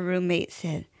 Her roommate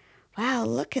said, "Wow,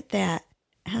 look at that,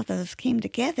 how those came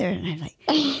together." And I'm like,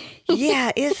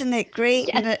 yeah, isn't it great?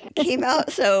 Yes. And it came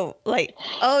out so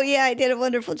oh yeah, I did a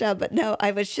wonderful job. But no,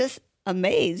 I was just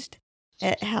amazed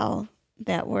at how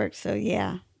that work. So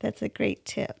yeah, that's a great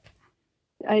tip.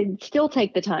 I still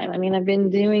take the time. I mean, I've been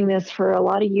doing this for a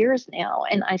lot of years now,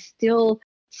 and I still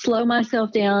slow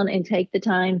myself down and take the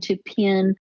time to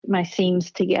pin my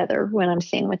seams together when I'm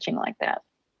sandwiching like that.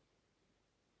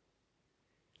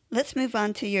 Let's move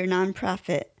on to your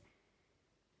nonprofit.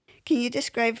 Can you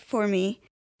describe for me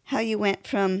how you went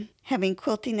from having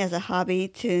quilting as a hobby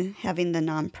to having the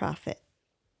nonprofit?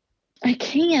 I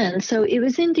can. So it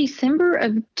was in December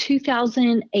of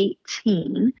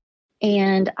 2018,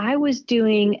 and I was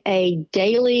doing a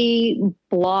daily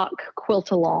block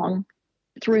quilt along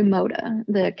through MODA,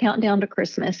 the Countdown to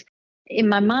Christmas. In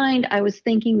my mind, I was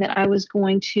thinking that I was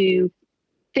going to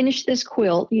finish this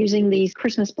quilt using these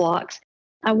Christmas blocks.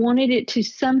 I wanted it to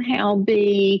somehow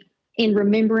be in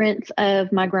remembrance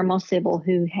of my grandma Sybil,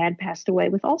 who had passed away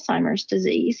with Alzheimer's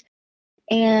disease.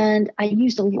 And I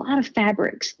used a lot of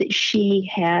fabrics that she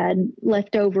had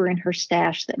left over in her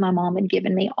stash that my mom had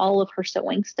given me, all of her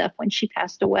sewing stuff when she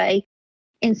passed away.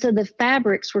 And so the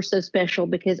fabrics were so special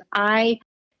because I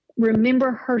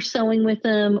remember her sewing with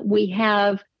them. We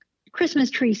have Christmas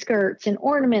tree skirts and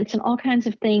ornaments and all kinds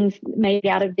of things made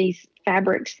out of these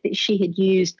fabrics that she had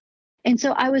used. And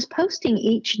so I was posting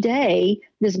each day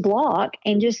this block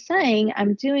and just saying,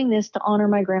 I'm doing this to honor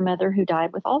my grandmother who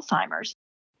died with Alzheimer's.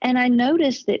 And I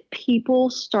noticed that people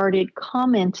started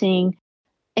commenting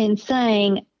and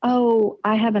saying, oh,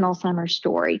 I have an Alzheimer's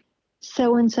story.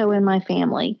 So and so in my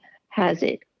family has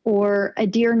it, or a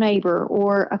dear neighbor,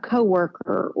 or a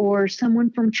coworker, or someone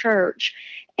from church.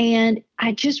 And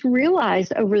I just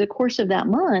realized over the course of that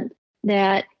month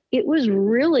that it was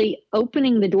really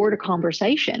opening the door to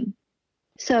conversation.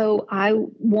 So I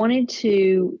wanted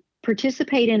to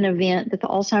participate in an event that the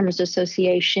Alzheimer's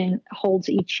Association holds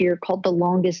each year called The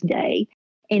Longest Day.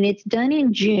 And it's done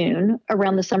in June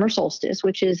around the summer solstice,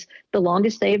 which is the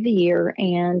longest day of the year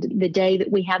and the day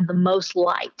that we have the most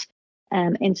light.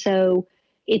 And so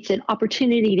it's an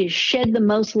opportunity to shed the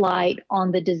most light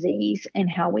on the disease and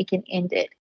how we can end it.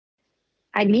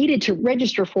 I needed to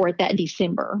register for it that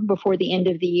December before the end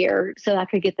of the year so I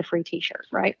could get the free t-shirt,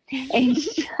 right? And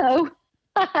so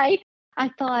I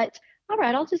thought, all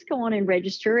right, I'll just go on and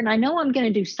register. And I know I'm going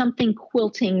to do something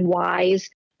quilting wise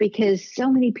because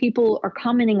so many people are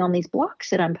commenting on these blocks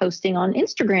that I'm posting on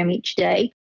Instagram each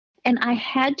day. And I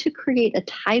had to create a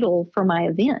title for my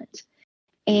event.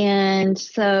 And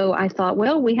so I thought,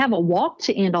 well, we have a walk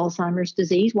to end Alzheimer's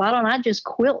disease. Why don't I just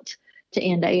quilt to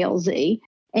end ALZ?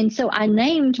 And so I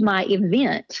named my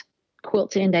event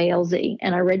Quilt to End ALZ,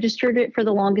 and I registered it for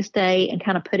The Longest Day and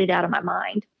kind of put it out of my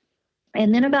mind.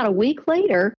 And then about a week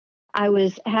later, I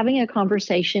was having a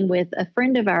conversation with a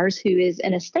friend of ours who is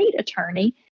an estate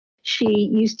attorney. She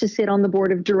used to sit on the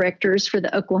board of directors for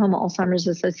the Oklahoma Alzheimer's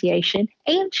Association,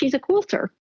 and she's a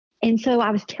quilter. And so I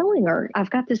was telling her, I've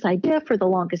got this idea for the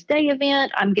Longest Day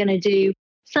event. I'm going to do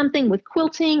something with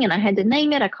quilting, and I had to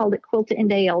name it. I called it Quilt to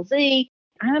End ALZ.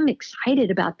 I'm excited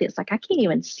about this. Like, I can't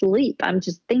even sleep. I'm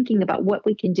just thinking about what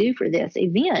we can do for this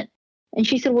event. And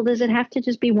she said, well, does it have to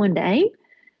just be one day?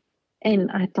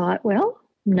 And I thought, well,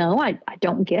 no, I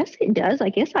don't guess it does. I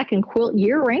guess I can quilt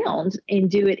year round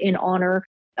and do it in honor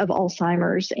of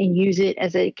Alzheimer's and use it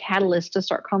as a catalyst to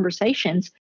start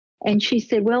conversations. And she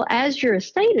said, well, as your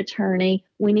estate attorney,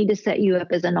 we need to set you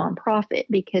up as a nonprofit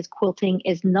because quilting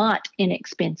is not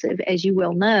inexpensive, as you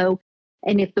well know.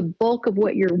 And if the bulk of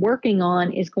what you're working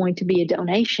on is going to be a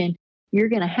donation, you're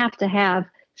going to have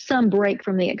some break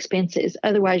from the expenses.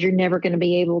 Otherwise, you're never going to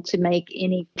be able to make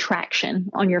any traction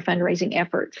on your fundraising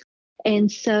efforts.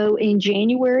 And so in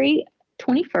January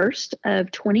 21st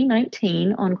of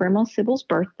 2019, on Grandma Sybil's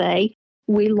birthday,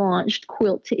 we launched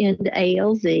Quilt to End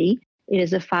ALZ. It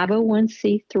is a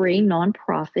 501c3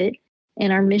 nonprofit,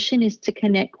 and our mission is to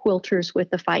connect quilters with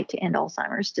the fight to end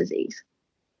Alzheimer's disease.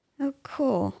 Oh,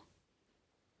 cool.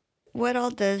 What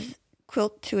all does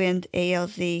Quilt to End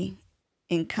ALZ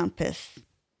encompass?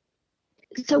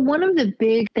 So one of the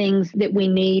big things that we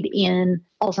need in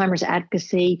Alzheimer's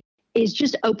advocacy is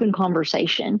just open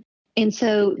conversation. And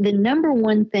so the number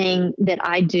one thing that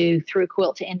I do through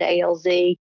Quilt to End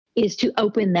ALZ is to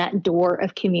open that door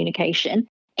of communication.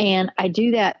 And I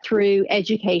do that through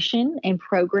education and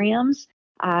programs.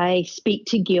 I speak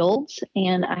to guilds,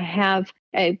 and I have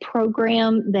a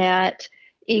program that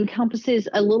encompasses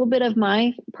a little bit of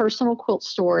my personal quilt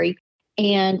story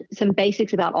and some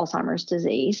basics about Alzheimer's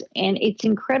disease. And it's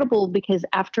incredible because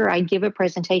after I give a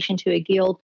presentation to a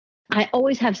guild, I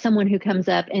always have someone who comes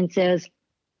up and says,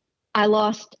 I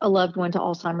lost a loved one to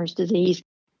Alzheimer's disease,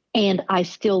 and I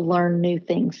still learn new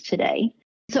things today.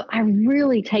 So I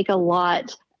really take a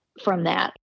lot from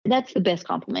that. That's the best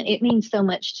compliment. It means so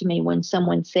much to me when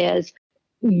someone says,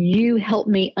 you help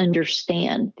me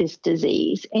understand this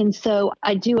disease. And so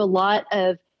I do a lot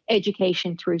of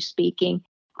education through speaking.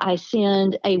 I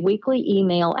send a weekly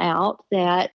email out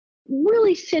that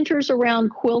really centers around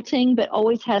quilting, but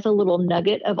always has a little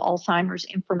nugget of Alzheimer's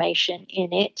information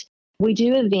in it. We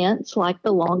do events like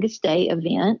the Longest Day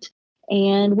event,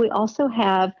 and we also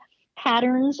have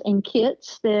patterns and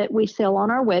kits that we sell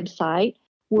on our website.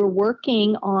 We're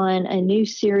working on a new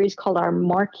series called our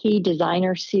Marquee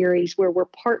Designer Series, where we're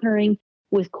partnering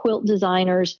with quilt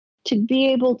designers to be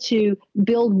able to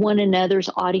build one another's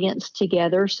audience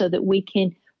together so that we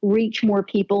can reach more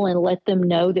people and let them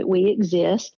know that we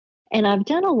exist. And I've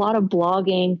done a lot of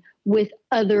blogging with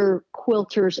other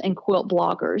quilters and quilt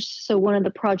bloggers. So one of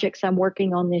the projects I'm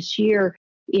working on this year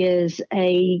is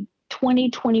a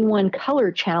 2021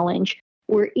 color challenge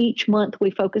where each month we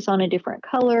focus on a different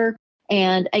color,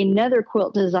 and another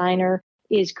quilt designer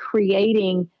is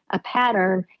creating a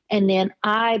pattern, and then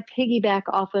I piggyback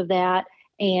off of that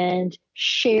and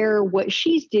share what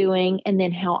she's doing and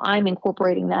then how I'm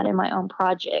incorporating that in my own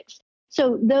projects.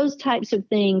 So those types of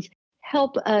things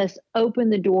help us open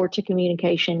the door to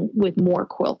communication with more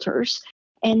quilters.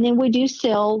 And then we do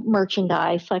sell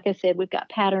merchandise. Like I said, we've got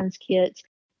patterns, kits.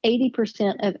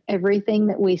 80% of everything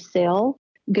that we sell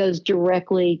goes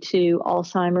directly to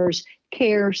Alzheimer's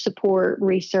care, support,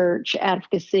 research,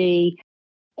 advocacy,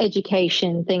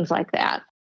 education, things like that.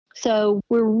 So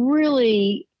we're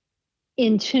really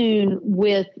in tune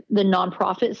with the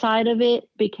nonprofit side of it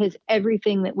because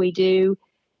everything that we do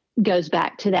goes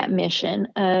back to that mission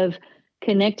of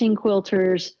connecting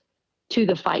quilters to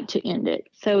the fight to end it.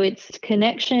 So it's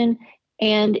connection,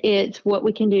 and it's what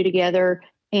we can do together,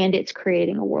 and it's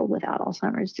creating a world without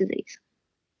Alzheimer's disease.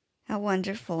 How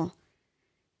wonderful.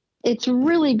 It's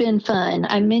really been fun.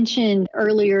 I mentioned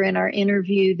earlier in our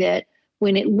interview that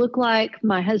when it looked like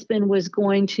my husband was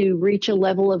going to reach a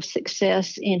level of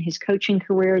success in his coaching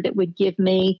career that would give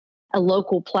me a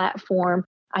local platform,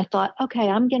 I thought, okay,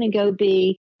 I'm going to go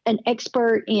be an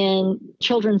expert in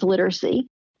children's literacy.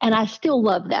 And I still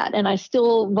love that. And I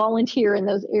still volunteer in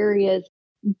those areas.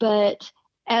 But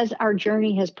as our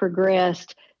journey has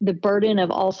progressed, the burden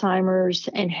of Alzheimer's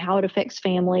and how it affects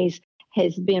families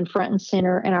has been front and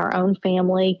center in our own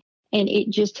family. And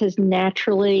it just has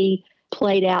naturally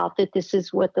played out that this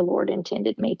is what the Lord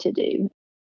intended me to do.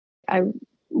 I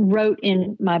wrote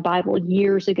in my Bible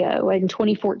years ago, in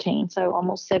 2014, so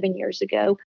almost 7 years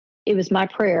ago, it was my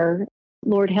prayer,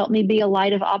 Lord, help me be a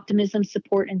light of optimism,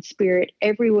 support, and spirit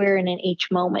everywhere and in each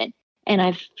moment. And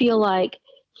I feel like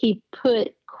He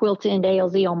put Quilt to End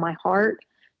ALZ on my heart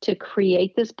to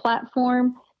create this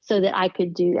platform so that I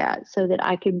could do that, so that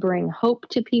I could bring hope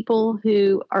to people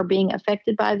who are being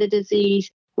affected by the disease,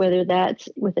 whether that's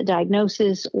with a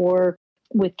diagnosis or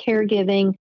with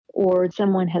caregiving, or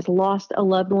someone has lost a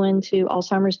loved one to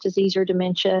Alzheimer's disease or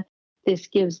dementia. This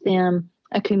gives them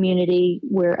a community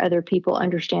where other people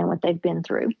understand what they've been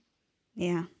through.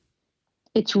 Yeah.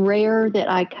 It's rare that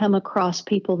I come across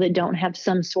people that don't have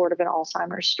some sort of an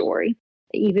Alzheimer's story.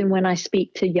 Even when I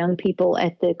speak to young people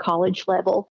at the college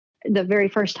level, the very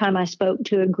first time I spoke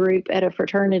to a group at a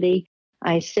fraternity,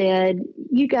 I said,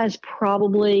 you guys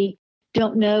probably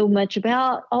don't know much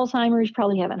about Alzheimer's,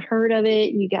 probably haven't heard of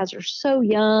it. You guys are so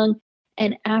young.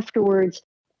 And afterwards,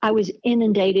 I was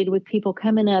inundated with people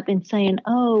coming up and saying,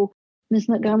 oh, Ms.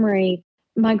 Montgomery,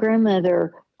 my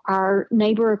grandmother, our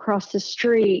neighbor across the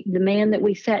street, the man that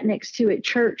we sat next to at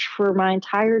church for my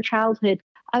entire childhood.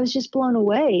 I was just blown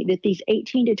away that these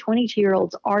 18 to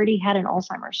 22-year-olds already had an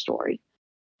Alzheimer's story.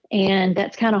 And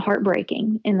that's kind of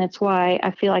heartbreaking. And that's why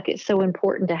I feel like it's so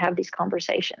important to have these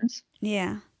conversations.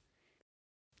 Yeah.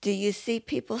 Do you see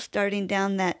people starting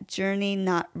down that journey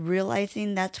not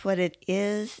realizing that's what it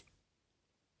is?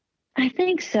 I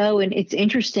think so. And it's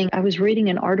interesting. I was reading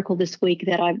an article this week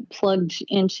that I plugged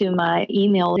into my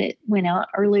email. It went out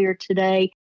earlier today,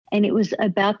 and it was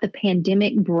about the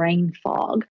pandemic brain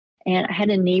fog. And I had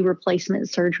a knee replacement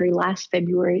surgery last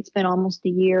February. It's been almost a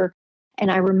year. And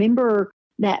I remember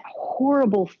that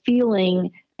horrible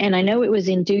feeling. And I know it was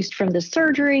induced from the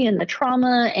surgery and the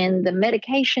trauma and the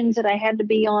medications that I had to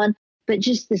be on, but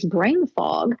just this brain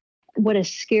fog, what a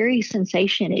scary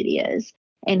sensation it is.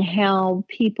 And how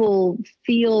people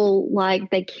feel like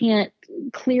they can't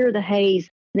clear the haze.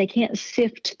 They can't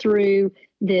sift through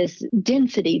this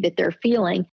density that they're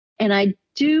feeling. And I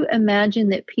do imagine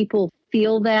that people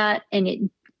feel that, and it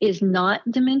is not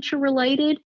dementia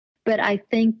related. But I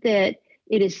think that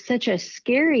it is such a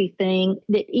scary thing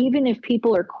that even if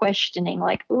people are questioning,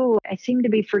 like, oh, I seem to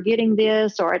be forgetting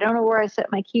this, or I don't know where I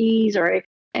set my keys, or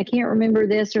I can't remember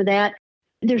this or that,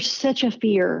 There's such a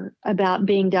fear about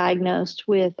being diagnosed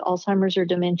with Alzheimer's or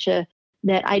dementia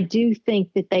that I do think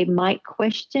that they might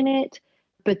question it,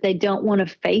 but they don't want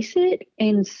to face it.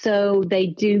 And so they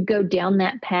do go down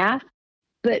that path.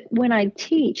 But when I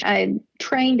teach, I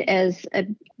trained as a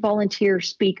volunteer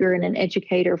speaker and an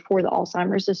educator for the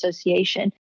Alzheimer's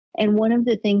Association. And one of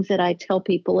the things that I tell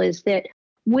people is that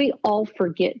we all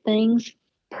forget things.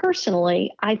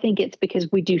 Personally, I think it's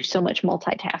because we do so much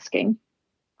multitasking.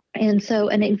 And so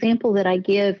an example that I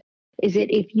give is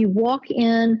that if you walk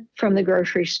in from the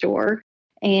grocery store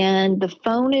and the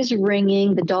phone is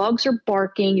ringing, the dogs are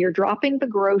barking, you're dropping the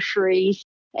groceries,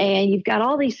 and you've got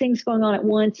all these things going on at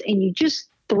once, and you just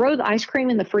throw the ice cream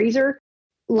in the freezer.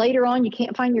 Later on, you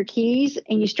can't find your keys,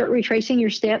 and you start retracing your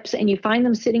steps, and you find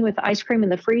them sitting with the ice cream in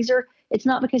the freezer. It's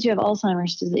not because you have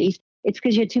Alzheimer's disease. It's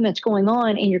because you had too much going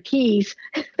on, and your keys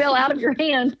fell out of your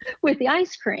hand with the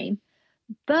ice cream.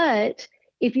 But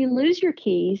if you lose your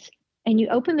keys and you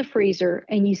open the freezer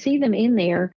and you see them in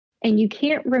there and you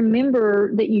can't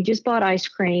remember that you just bought ice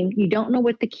cream, you don't know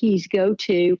what the keys go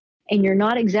to, and you're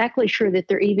not exactly sure that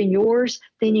they're even yours,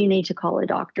 then you need to call a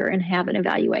doctor and have an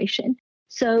evaluation.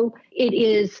 So it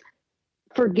is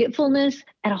forgetfulness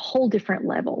at a whole different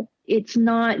level. It's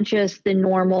not just the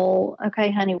normal,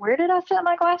 okay, honey, where did I set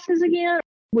my glasses again?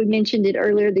 We mentioned it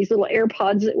earlier, these little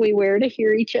AirPods that we wear to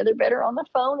hear each other better on the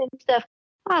phone and stuff.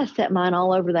 I set mine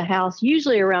all over the house,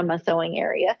 usually around my sewing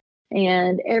area.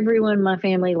 And everyone in my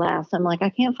family laughs. I'm like, I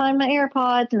can't find my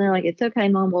AirPods. And they're like, it's okay,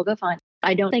 Mom, we'll go find it.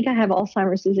 I don't think I have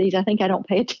Alzheimer's disease. I think I don't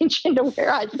pay attention to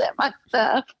where I set my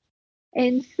stuff.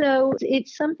 And so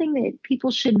it's something that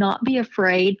people should not be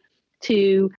afraid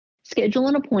to schedule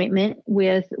an appointment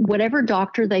with whatever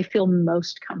doctor they feel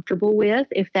most comfortable with.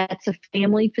 If that's a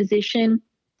family physician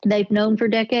they've known for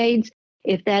decades,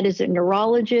 if that is a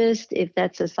neurologist, if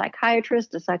that's a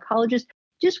psychiatrist, a psychologist,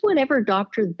 just whatever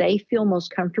doctor they feel most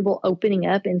comfortable opening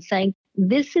up and saying,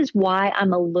 this is why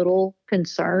I'm a little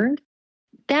concerned.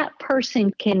 That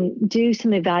person can do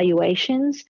some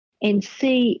evaluations and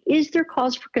see, is there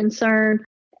cause for concern?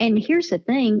 And here's the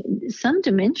thing, some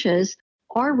dementias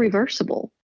are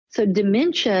reversible. So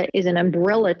dementia is an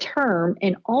umbrella term,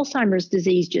 and Alzheimer's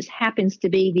disease just happens to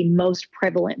be the most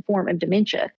prevalent form of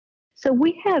dementia. So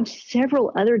we have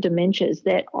several other dementias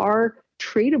that are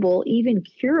treatable, even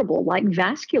curable, like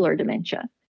vascular dementia.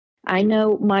 I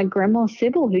know my grandma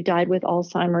Sybil, who died with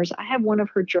Alzheimer's, I have one of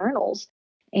her journals,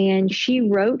 and she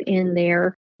wrote in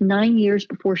there 9 years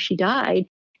before she died,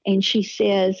 and she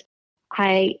says,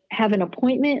 I have an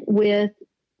appointment with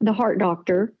the heart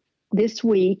doctor this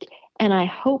week, and I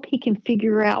hope he can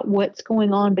figure out what's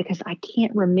going on because I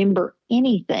can't remember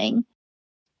anything.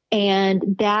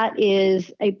 And that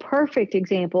is a perfect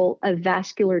example of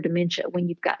vascular dementia, when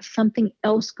you've got something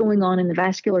else going on in the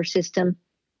vascular system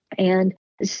and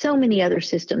so many other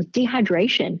systems.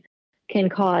 Dehydration can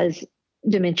cause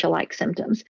dementia-like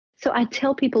symptoms. So I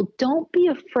tell people, don't be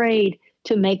afraid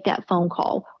to make that phone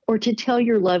call or to tell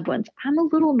your loved ones, I'm a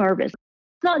little nervous.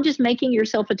 It's not just making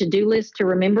yourself a to-do list to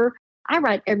remember. I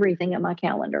write everything on my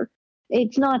calendar.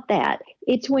 It's not that.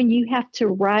 It's when you have to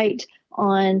write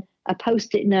on a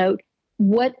Post-it note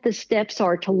what the steps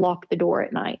are to lock the door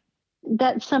at night.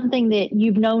 That's something that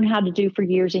you've known how to do for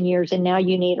years and years, and now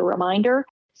you need a reminder.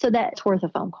 So that's worth a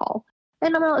phone call.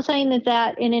 And I'm not saying that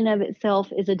that in and of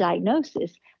itself is a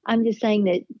diagnosis. I'm just saying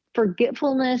that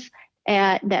forgetfulness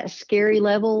at that scary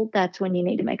level, that's when you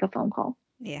need to make a phone call.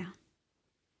 Yeah.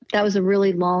 That was a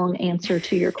really long answer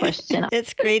to your question.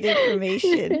 It's great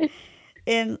information.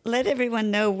 And let everyone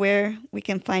know where we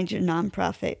can find your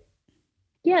nonprofit.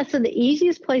 Yeah, so the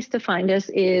easiest place to find us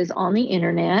is on the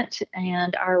internet,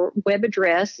 and our web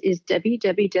address is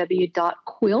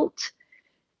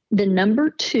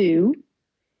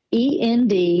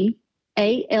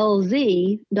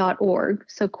www.quilt2endalz.org.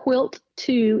 So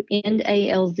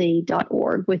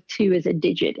quilt2endalz.org, with 2 as a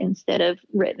digit instead of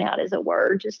written out as a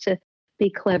word, just to be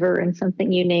clever and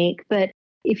something unique. But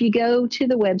if you go to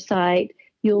the website,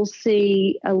 you'll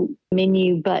see a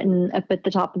menu button up at the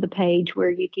top of the page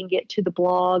where you can get to the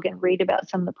blog and read about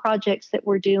some of the projects that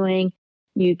we're doing.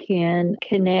 You can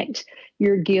connect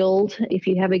your guild if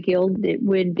you have a guild that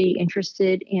would be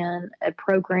interested in a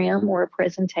program or a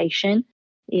presentation.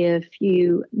 If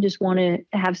you just want to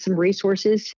have some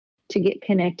resources to get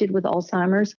connected with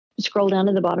Alzheimer's, scroll down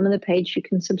to the bottom of the page. You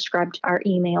can subscribe to our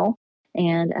email.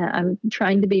 And I'm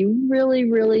trying to be really,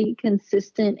 really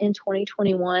consistent in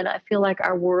 2021. I feel like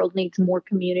our world needs more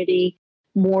community,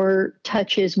 more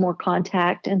touches, more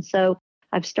contact. And so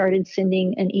I've started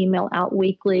sending an email out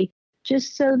weekly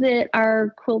just so that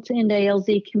our Quilt and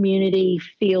ALZ community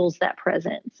feels that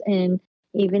presence. And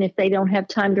Even if they don't have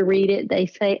time to read it, they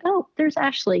say, oh, there's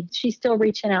Ashli. She's still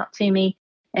reaching out to me,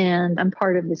 and I'm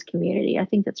part of this community. I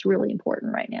think that's really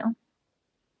important right now.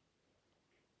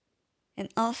 And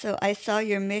also, I saw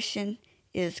your mission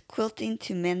is quilting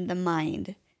to mend the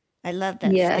mind. I love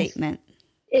that statement.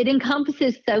 It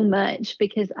encompasses so much,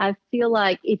 because I feel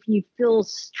like if you feel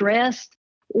stressed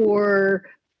or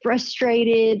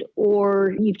frustrated,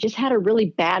 or you've just had a really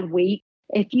bad week,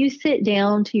 if you sit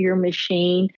down to your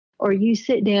machine, or you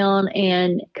sit down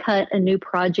and cut a new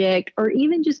project, or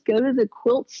even just go to the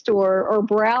quilt store or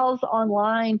browse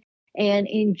online and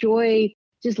enjoy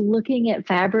just looking at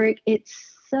fabric, it's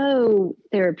so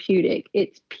therapeutic.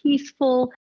 It's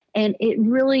peaceful, and it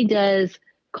really does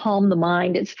calm the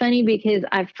mind. It's funny because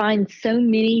I find so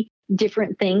many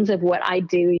different things of what I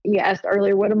do. You asked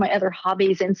earlier, what are my other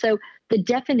hobbies? And so the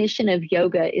definition of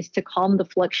yoga is to calm the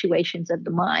fluctuations of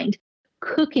the mind.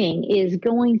 Cooking is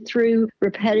going through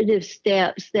repetitive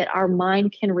steps that our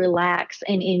mind can relax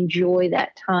and enjoy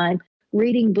that time.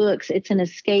 Reading books, it's an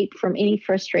escape from any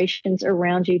frustrations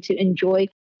around you to enjoy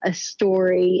a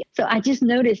story. So I just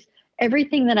noticed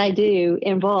everything that I do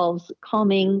involves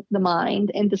calming the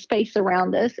mind and the space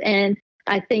around us. And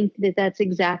I think that that's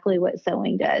exactly what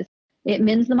sewing does. It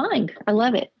mends the mind. I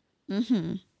love it.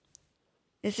 Mm-hmm.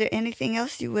 Is there anything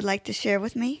else you would like to share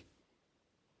with me?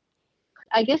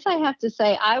 I guess I have to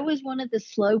say I was one of the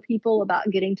slow people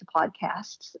about getting to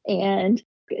podcasts. And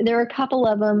there are a couple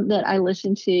of them that I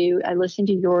listen to. I listen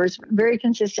to yours very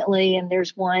consistently. And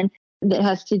there's one that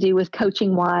has to do with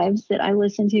coaching wives that I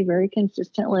listen to very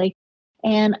consistently.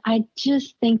 And I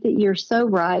just think that you're so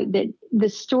right that the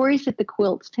stories that the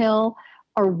quilts tell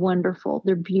are wonderful.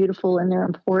 They're beautiful and they're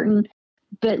important.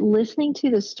 But listening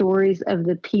to the stories of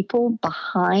the people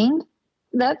behind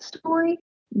that story,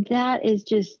 that is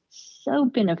just so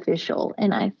beneficial.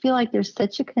 And I feel like there's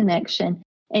such a connection.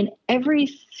 And every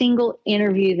single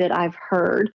interview that I've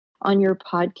heard on your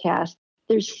podcast,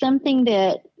 there's something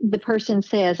that the person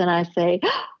says, and I say,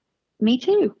 oh, me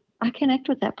too. I connect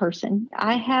with that person.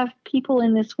 I have people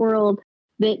in this world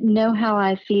that know how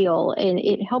I feel, and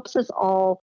it helps us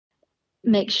all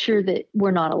make sure that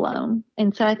we're not alone.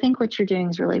 And so I think what you're doing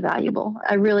is really valuable.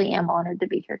 I really am honored to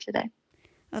be here today.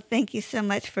 Well, thank you so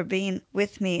much for being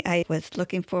with me. I was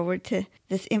looking forward to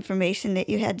this information that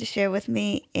you had to share with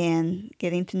me and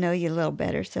getting to know you a little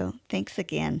better. So thanks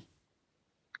again.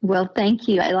 Well, thank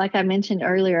you. Like I mentioned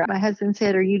earlier, my husband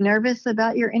said, are you nervous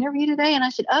about your interview today? And I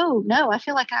said, oh, no, I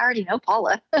feel like I already know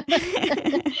Paula.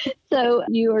 So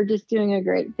you are just doing a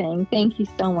great thing. Thank you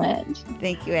so much.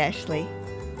 Thank you, Ashli.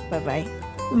 Bye-bye.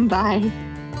 Bye.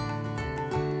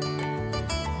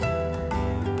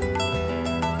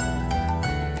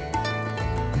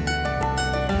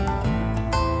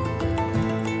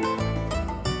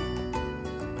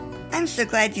 I'm so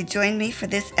glad you joined me for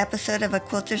this episode of A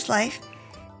Quilter's Life.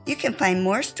 You can find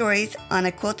more stories on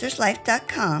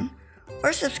aquilterslife.com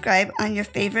or subscribe on your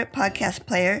favorite podcast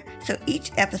player so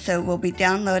each episode will be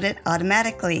downloaded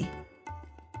automatically.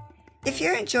 If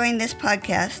you're enjoying this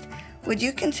podcast, would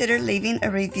you consider leaving a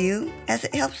review as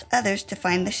it helps others to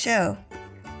find the show?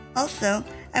 Also,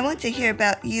 I want to hear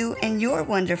about you and your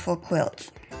wonderful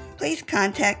quilts. Please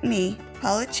contact me,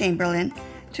 Paula Chamberlain,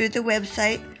 through the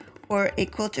website or a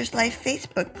Quilter's Life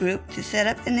Facebook group to set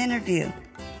up an interview.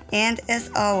 And as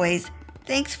always,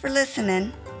 thanks for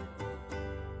listening.